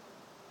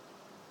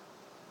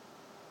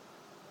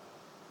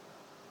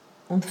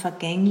und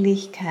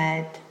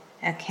Vergänglichkeit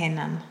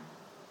erkennen.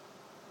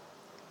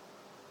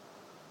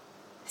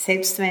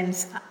 Selbst wenn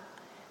es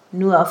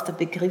nur auf der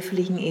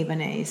begrifflichen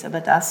Ebene ist,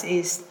 aber das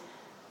ist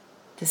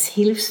das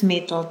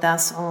Hilfsmittel,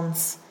 das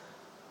uns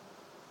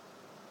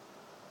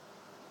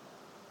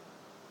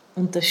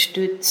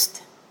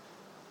unterstützt,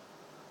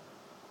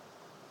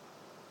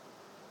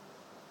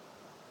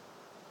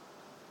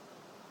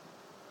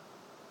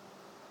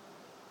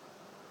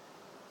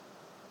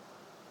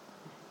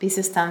 bis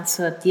es dann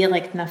zur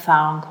direkten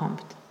Erfahrung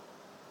kommt.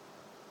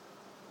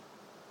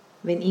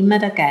 Wenn immer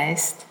der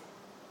Geist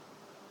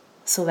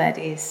soweit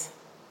ist.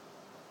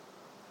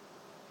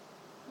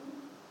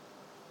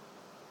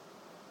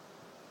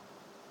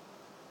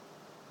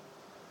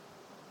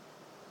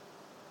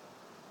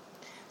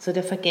 So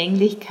der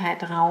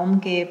Vergänglichkeit Raum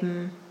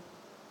geben,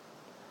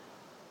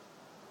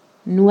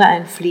 nur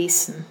ein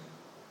Fließen.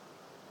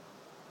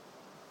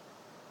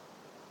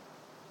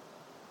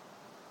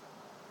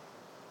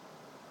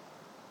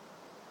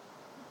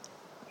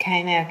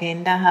 Keine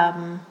Agenda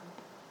haben.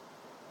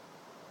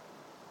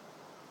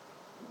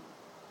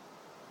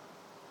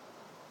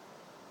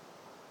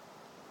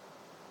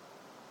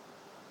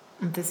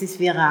 Und das ist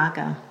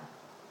Viraga.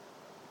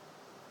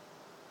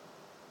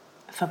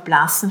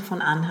 Verblassen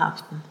von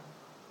Anhaften.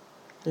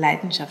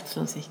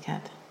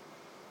 Leidenschaftslosigkeit.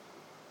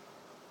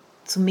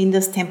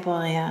 Zumindest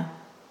temporär.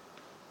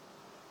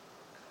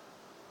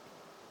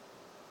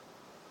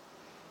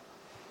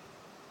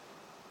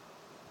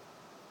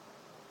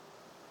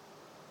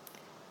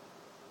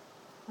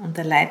 Und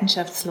der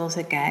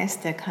leidenschaftslose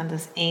Geist, der kann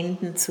das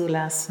Enden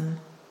zulassen.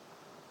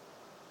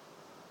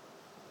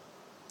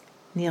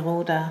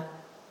 Nirodha.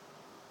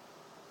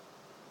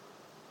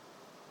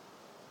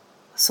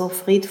 So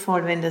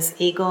friedvoll, wenn das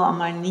Ego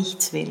einmal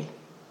nichts will.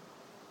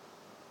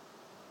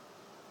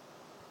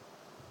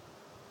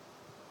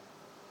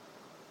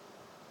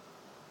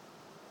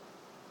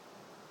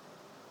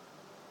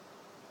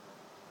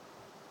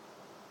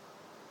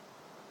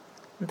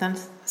 Und dann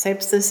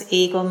selbst das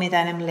Ego mit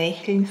einem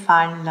Lächeln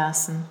fallen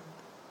lassen.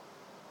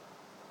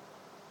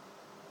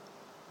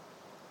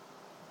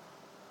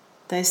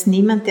 Da ist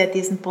niemand, der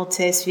diesen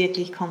Prozess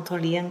wirklich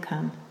kontrollieren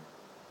kann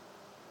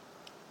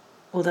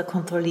oder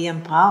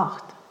kontrollieren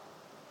braucht.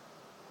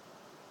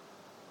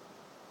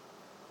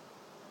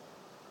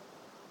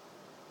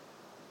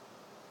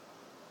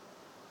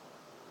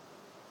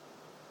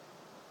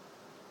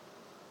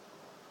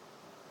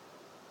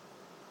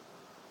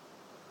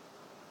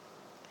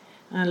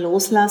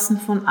 Loslassen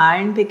von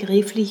allen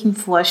begrifflichen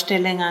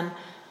Vorstellungen,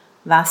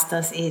 was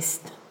das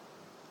ist.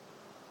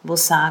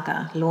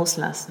 Vosaga,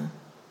 loslassen.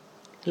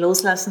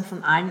 Loslassen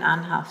von allen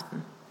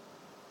Anhaften.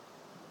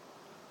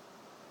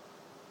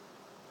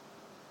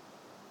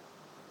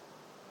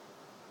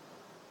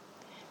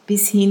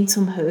 Bis hin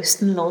zum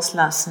höchsten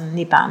Loslassen,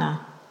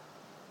 Nibbana.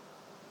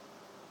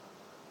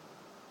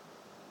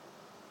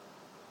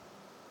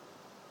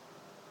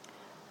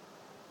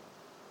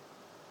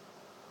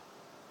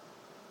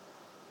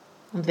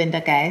 Und wenn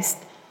der Geist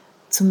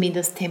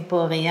zumindest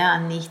temporär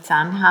an nichts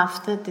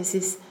anhaftet, das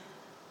ist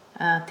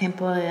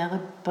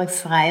temporäre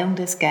Befreiung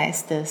des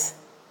Geistes.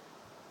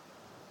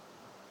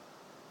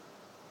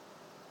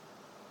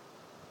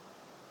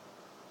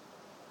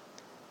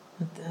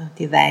 Und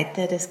die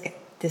Weite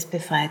des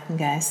befreiten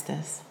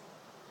Geistes.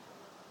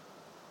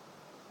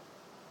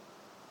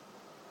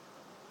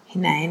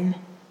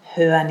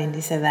 Hineinhören in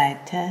diese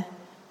Weite,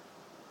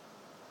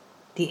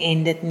 die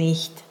endet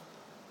nicht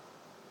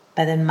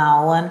bei den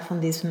Mauern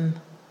von diesem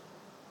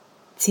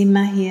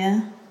Zimmer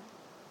hier,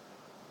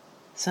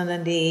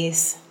 sondern die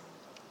ist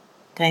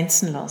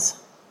grenzenlos,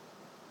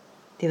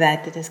 die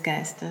Weite des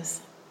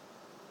Geistes.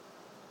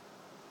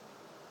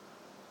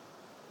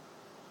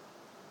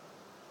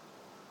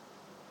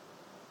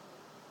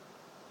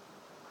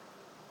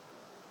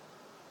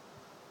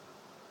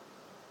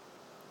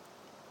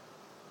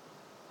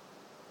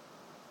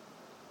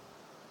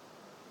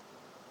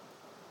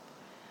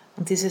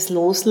 Und dieses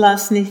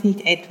Loslassen ist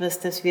nicht etwas,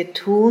 das wir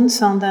tun,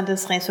 sondern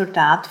das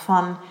Resultat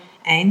von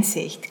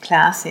Einsicht,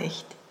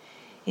 Klarsicht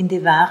in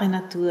die wahre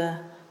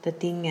Natur der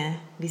Dinge,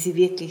 wie sie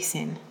wirklich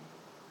sind.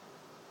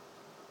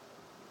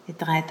 Die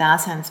 3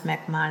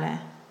 Daseinsmerkmale: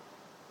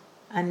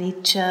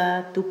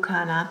 Anicca,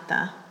 Dukkha,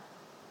 Anatta,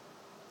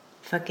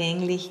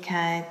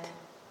 Vergänglichkeit,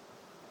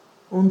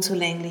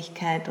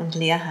 Unzulänglichkeit und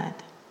Leerheit.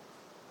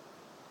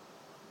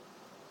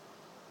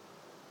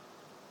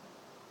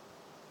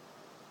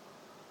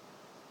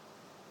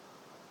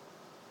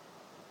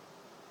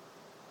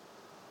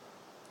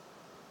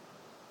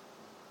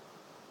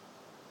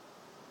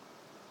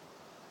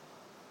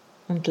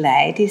 Und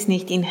Leid ist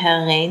nicht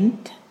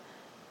inhärent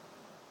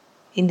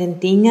in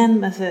den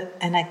Dingen, also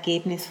ein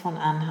Ergebnis von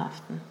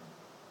Anhaften.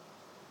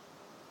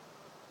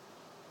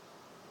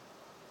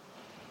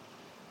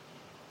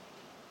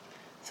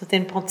 So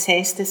den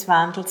Prozess des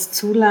Wandels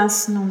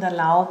zulassen und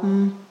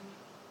erlauben,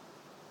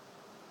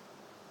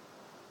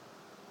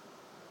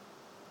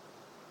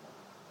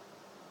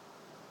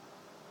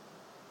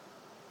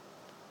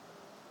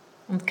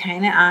 und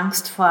keine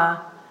Angst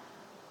vor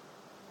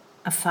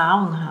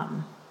Erfahrung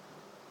haben.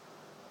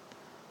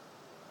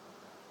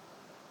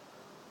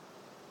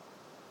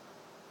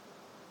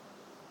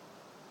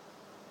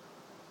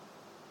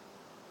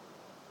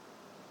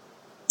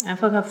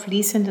 Einfach ein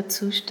fließender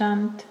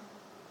Zustand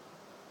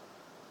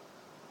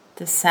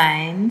des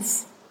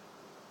Seins,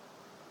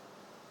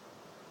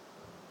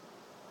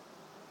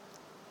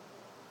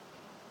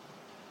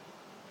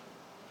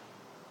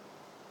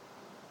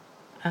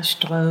 eine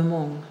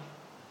Strömung,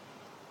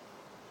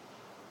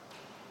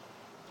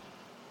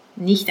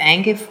 nicht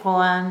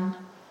eingefroren,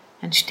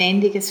 ein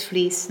ständiges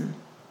Fließen.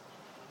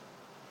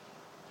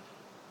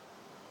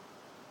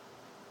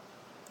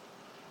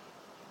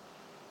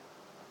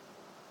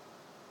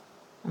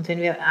 Und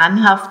wenn wir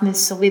anhaften, ist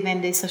es so, wie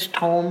wenn dieser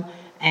Strom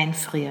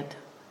einfriert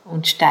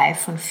und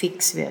steif und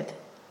fix wird.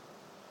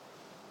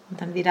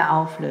 Und dann wieder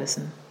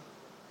auflösen,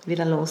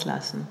 wieder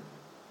loslassen.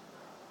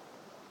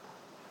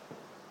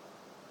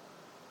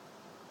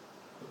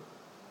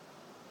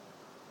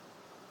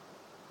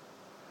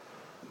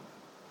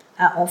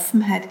 Eine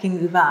Offenheit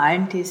gegenüber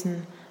allen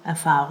diesen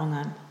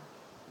Erfahrungen.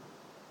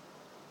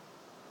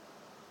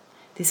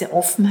 Diese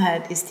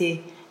Offenheit ist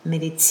die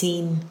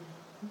Medizin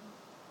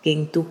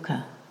gegen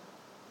Dukkha.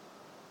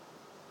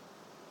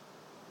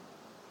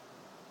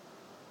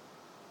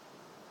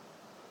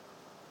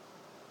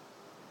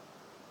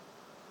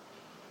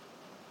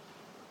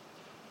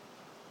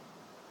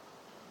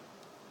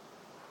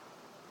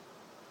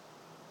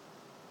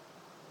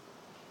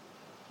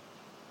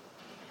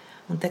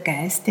 Und der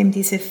Geist, dem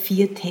diese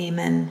 4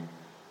 Themen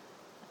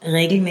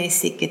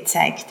regelmäßig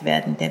gezeigt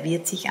werden, der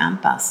wird sich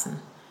anpassen,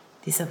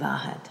 dieser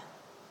Wahrheit.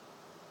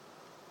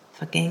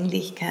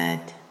 Vergänglichkeit,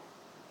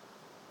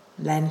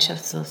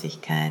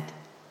 Leidenschaftslosigkeit,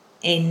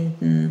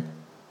 Enden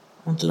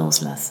und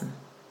Loslassen.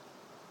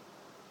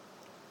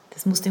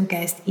 Das muss dem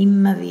Geist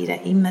immer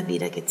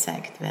wieder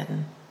gezeigt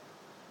werden.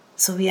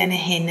 So wie eine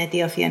Henne,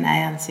 die auf ihren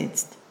Eiern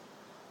sitzt.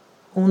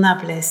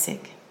 Unablässig.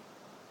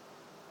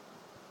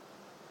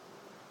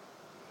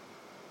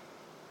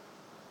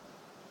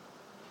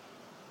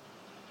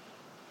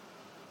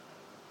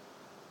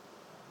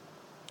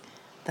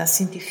 Das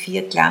sind die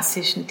 4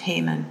 klassischen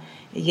Themen.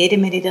 Jedes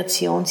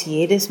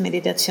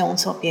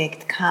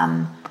Meditationsobjekt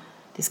kann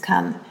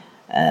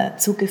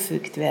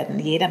zugefügt werden,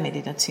 jeder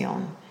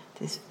Meditation.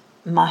 Das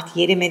macht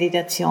jede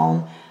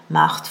Meditation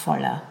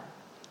machtvoller,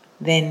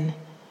 wenn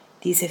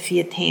diese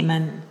 4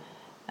 Themen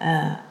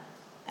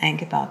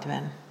eingebaut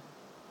werden.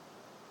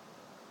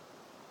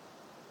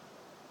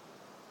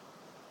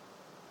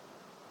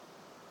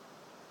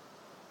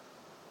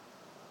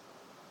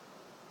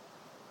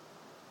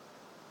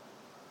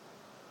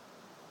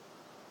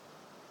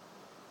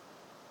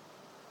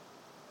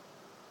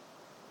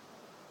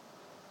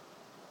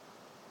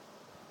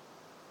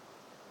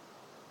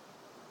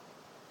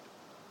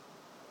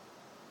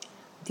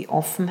 Die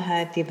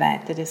Offenheit, die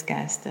Weite des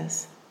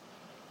Geistes.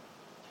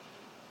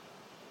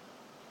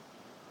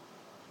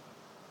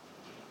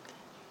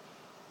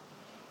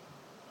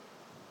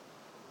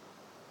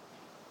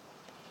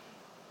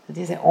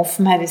 Diese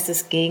Offenheit ist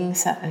das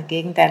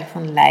Gegenteil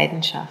von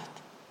Leidenschaft.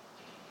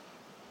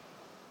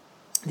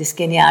 Das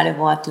geniale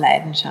Wort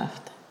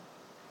Leidenschaft.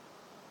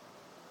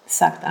 Das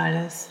sagt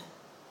alles.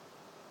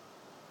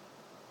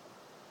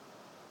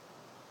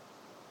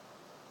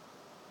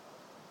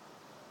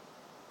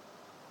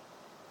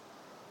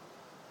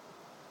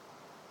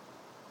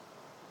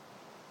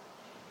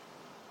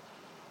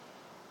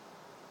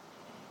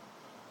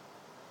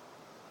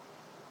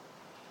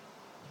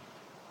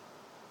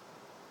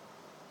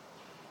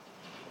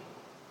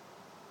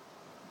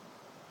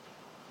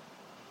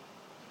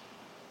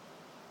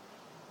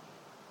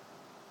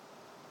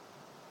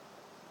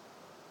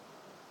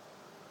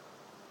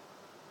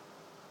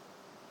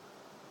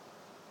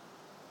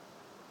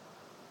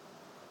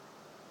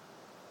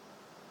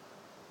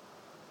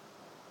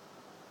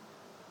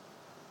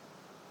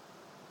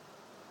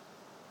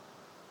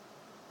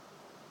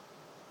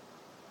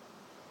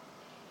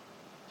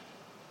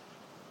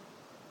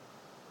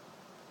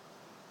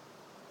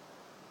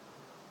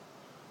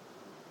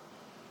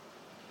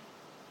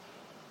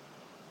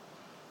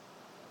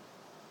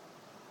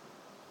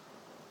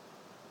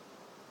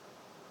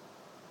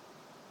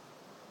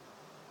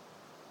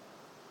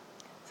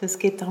 Es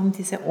geht darum,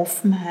 diese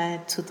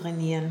Offenheit zu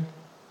trainieren.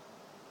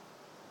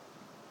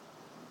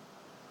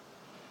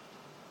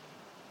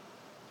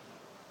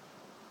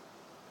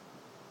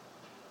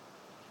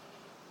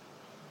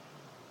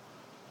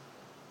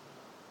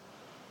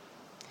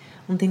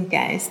 Und den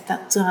Geist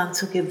daran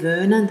zu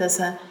gewöhnen, dass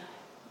er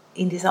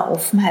in dieser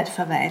Offenheit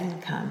verweilen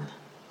kann.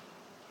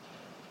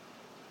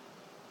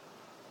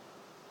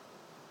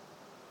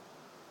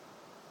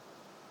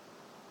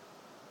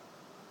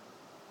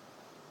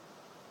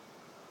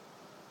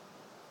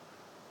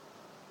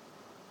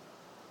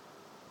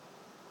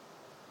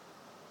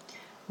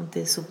 Und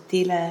das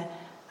subtile,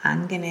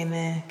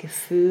 angenehme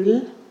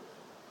Gefühl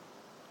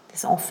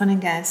des offenen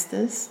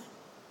Geistes,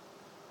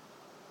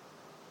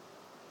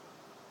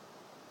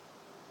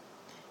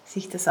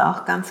 sich das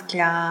auch ganz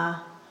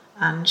klar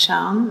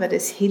anschauen, weil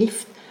das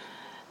hilft,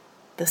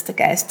 dass der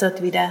Geist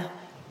dort wieder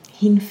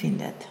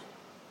hinfindet.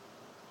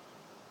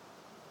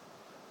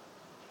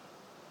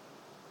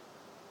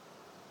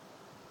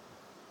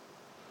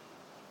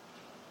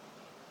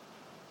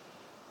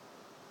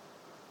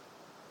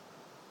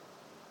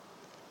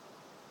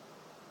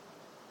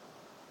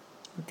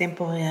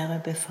 Temporäre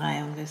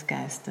Befreiung des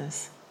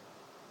Geistes.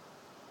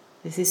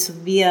 Das ist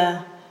so wie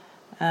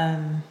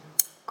eine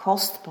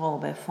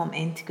Kostprobe vom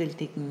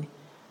endgültigen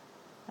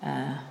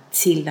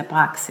Ziel der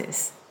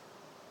Praxis,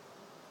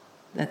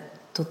 der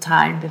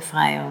totalen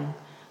Befreiung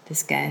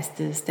des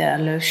Geistes, der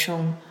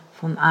Erlöschung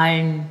von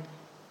allen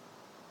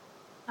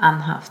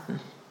Anhaften,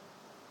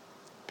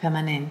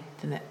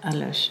 permanente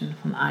Erlöschen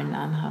von allen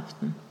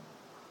Anhaften.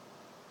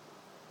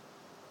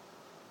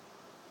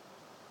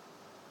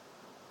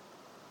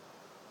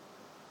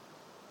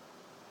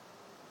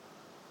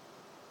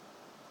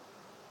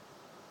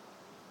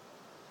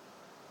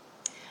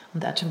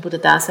 Und Ajahn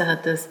Buddhadasa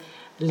hat das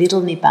Little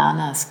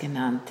Nibbanas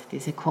genannt,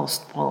 diese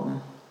Kostproben.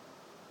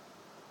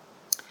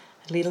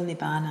 Little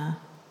Nibbana.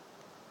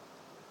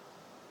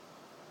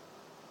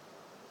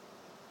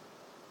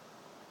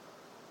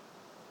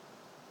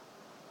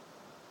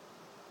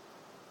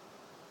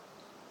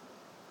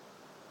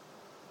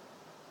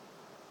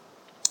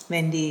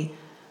 Wenn die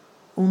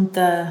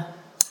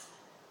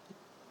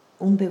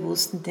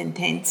unbewussten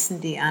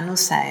Tendenzen, die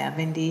Anusaya,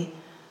 wenn die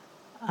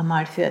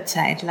einmal für eine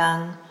Zeit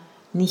lang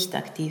nicht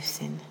aktiv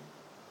sind.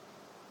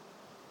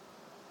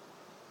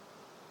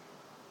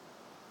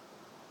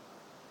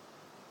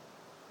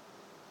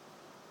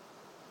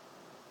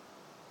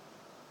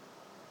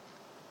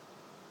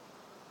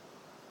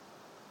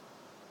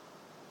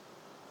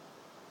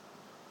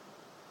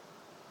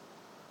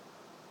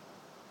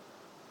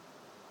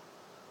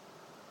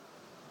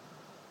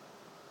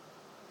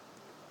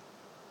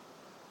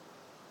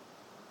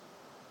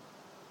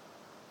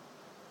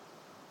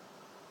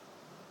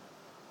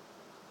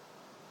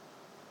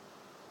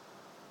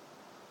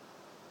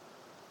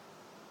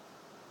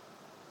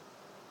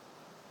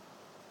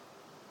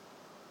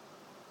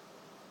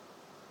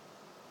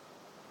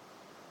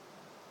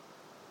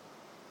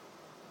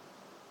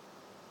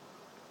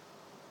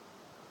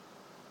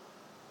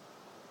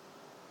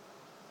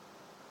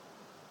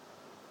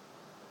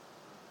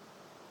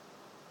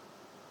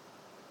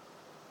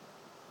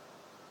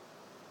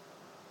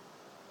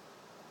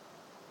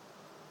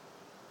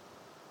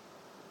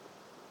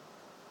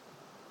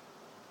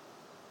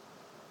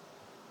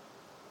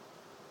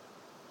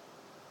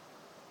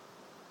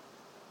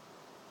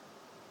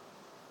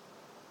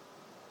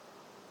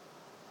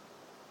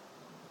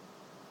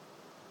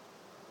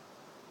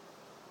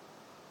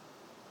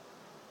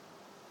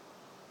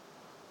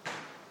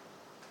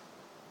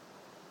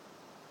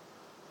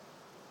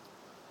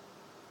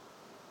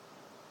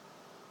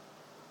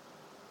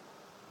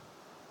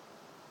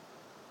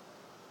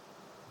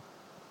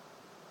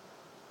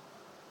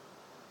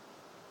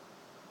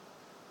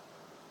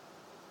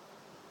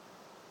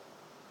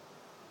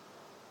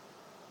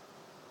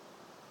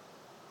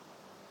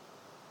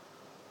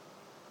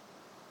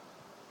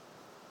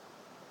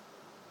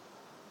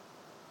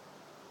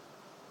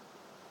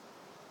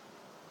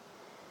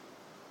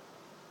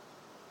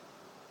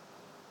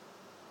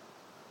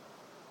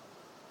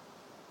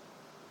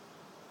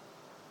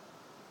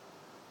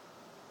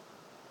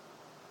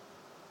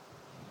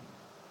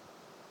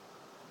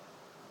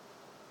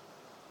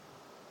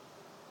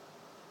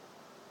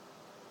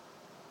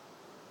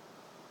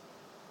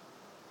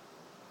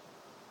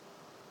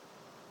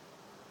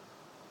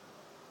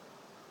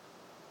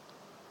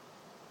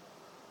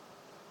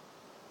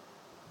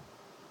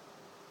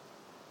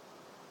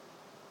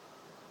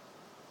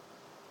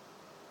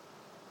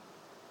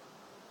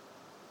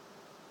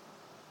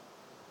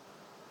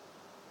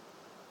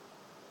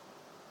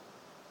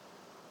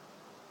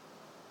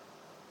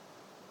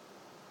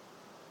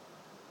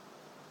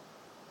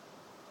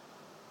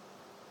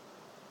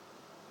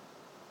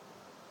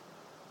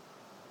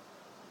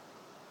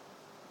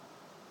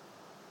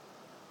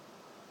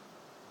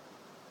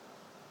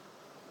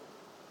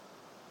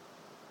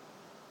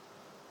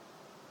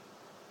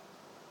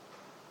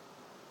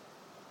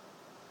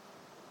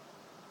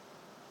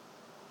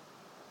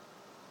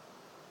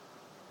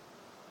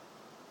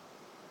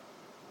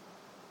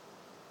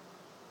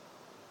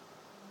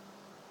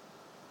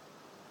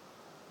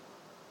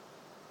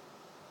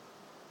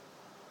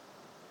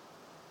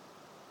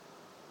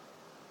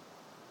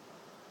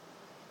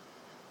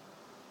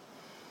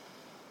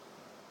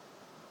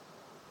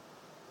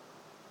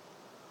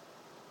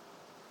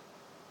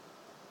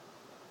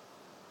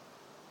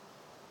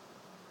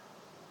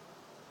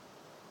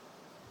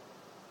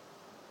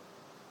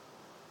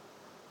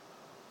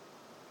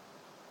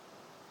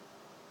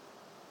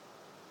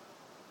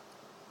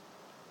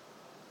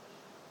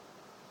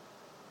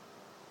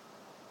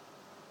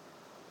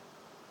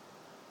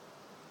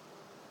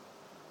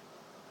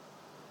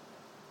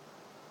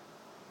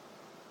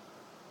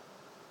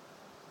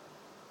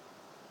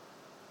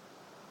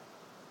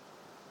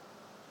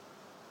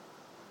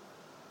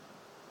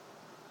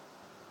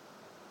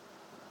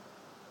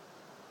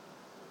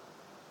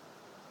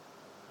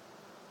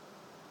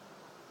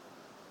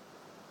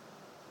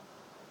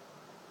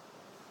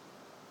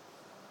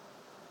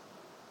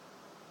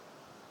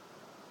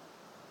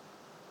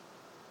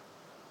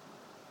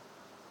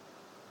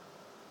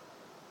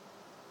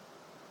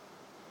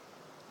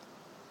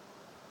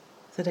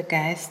 Also der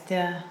Geist,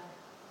 der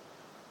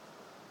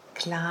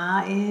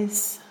klar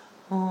ist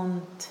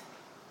und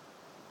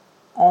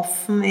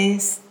offen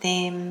ist,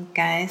 dem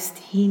Geist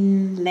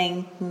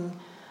hinlenken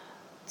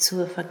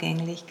zur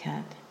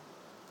Vergänglichkeit.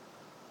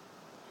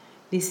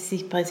 Wie sie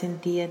sich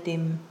präsentiert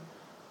im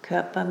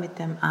Körper mit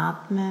dem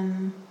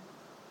Atmen,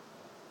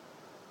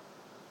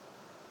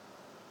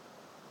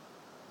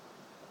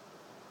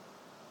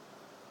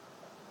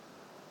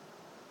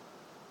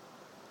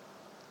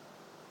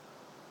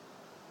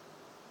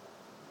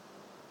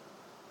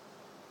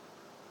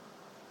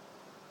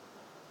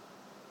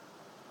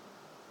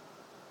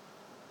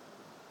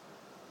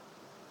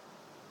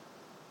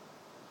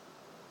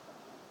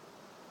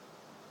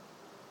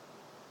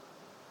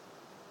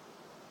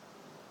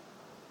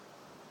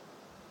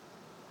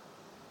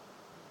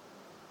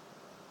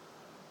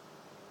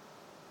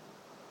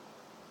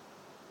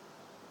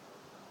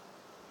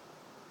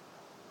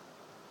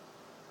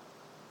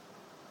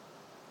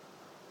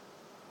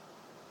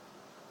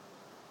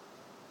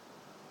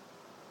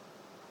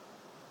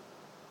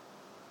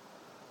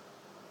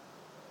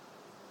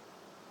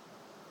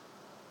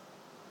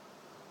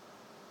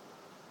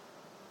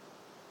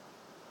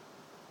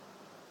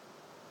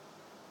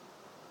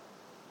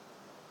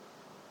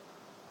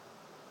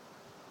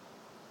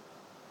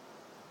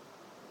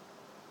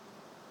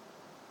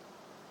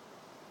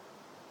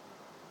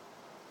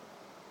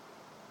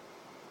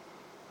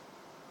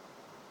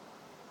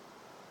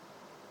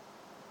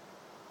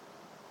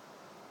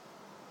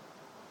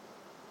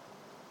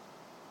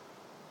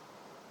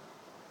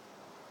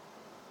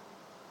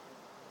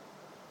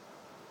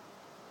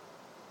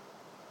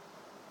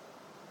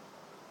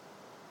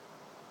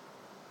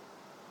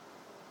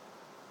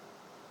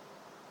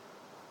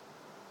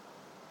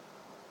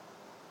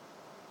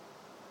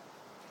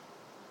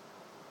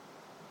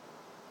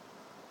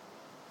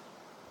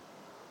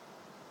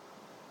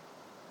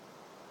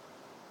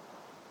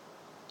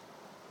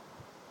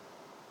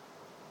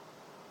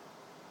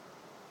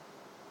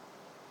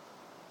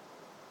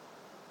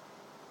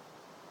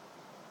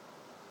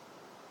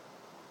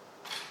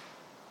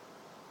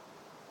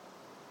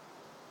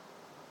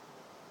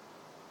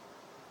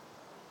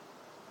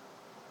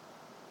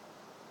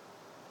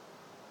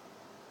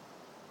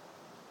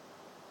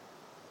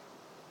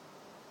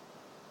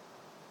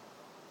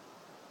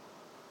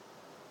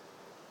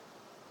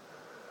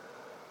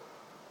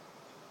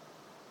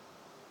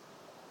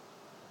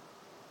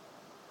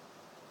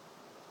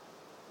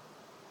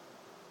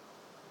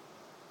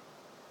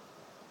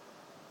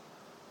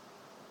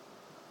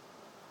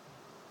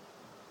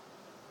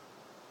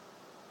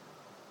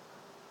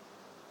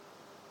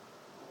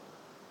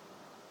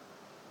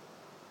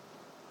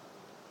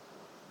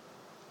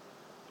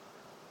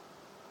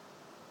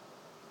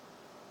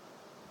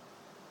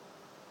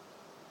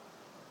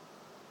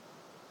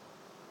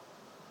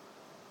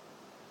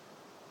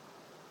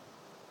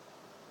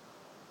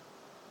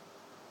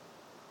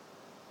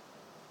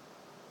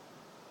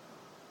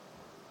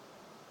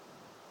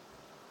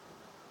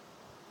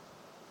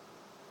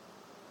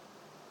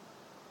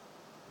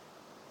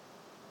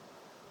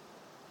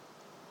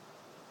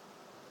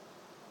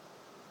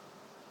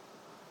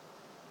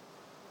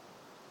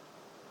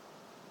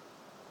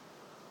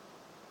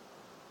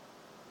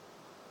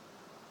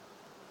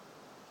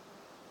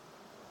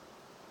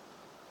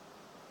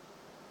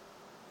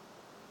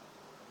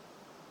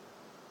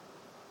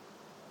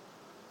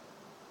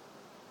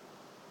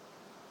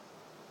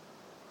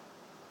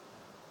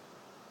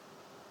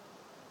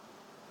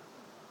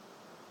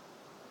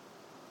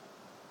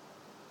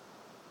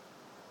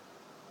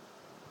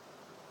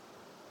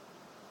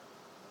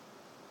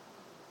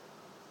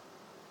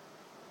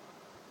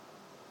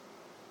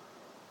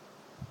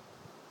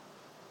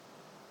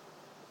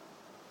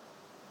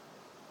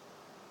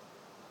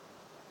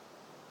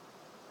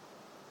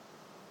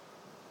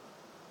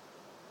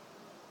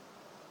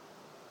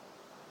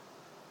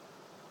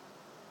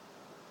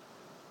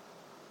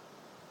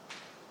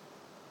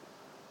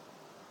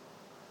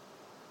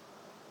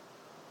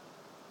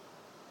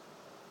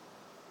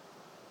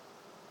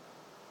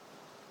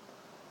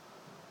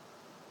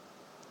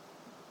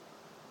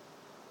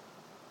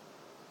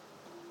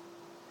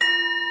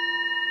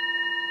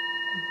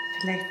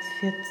 vielleicht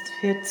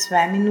für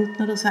 2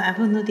 Minuten oder so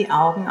einfach nur die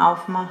Augen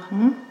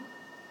aufmachen.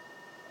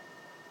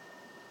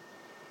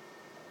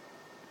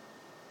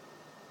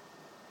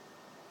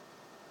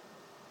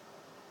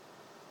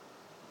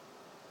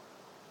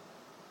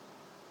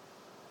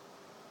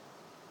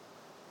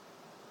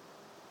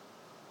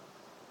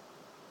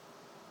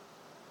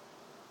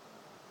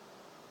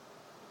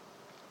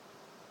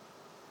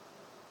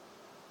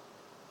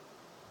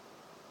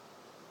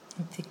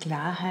 Und die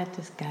Klarheit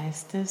des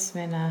Geistes,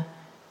 wenn er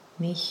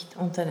nicht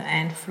unter dem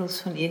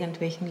Einfluss von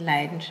irgendwelchen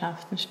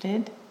Leidenschaften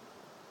steht.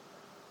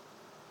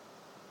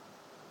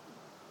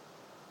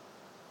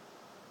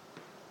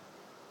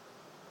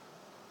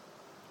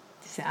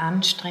 Diese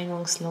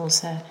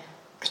anstrengungslose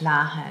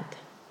Klarheit.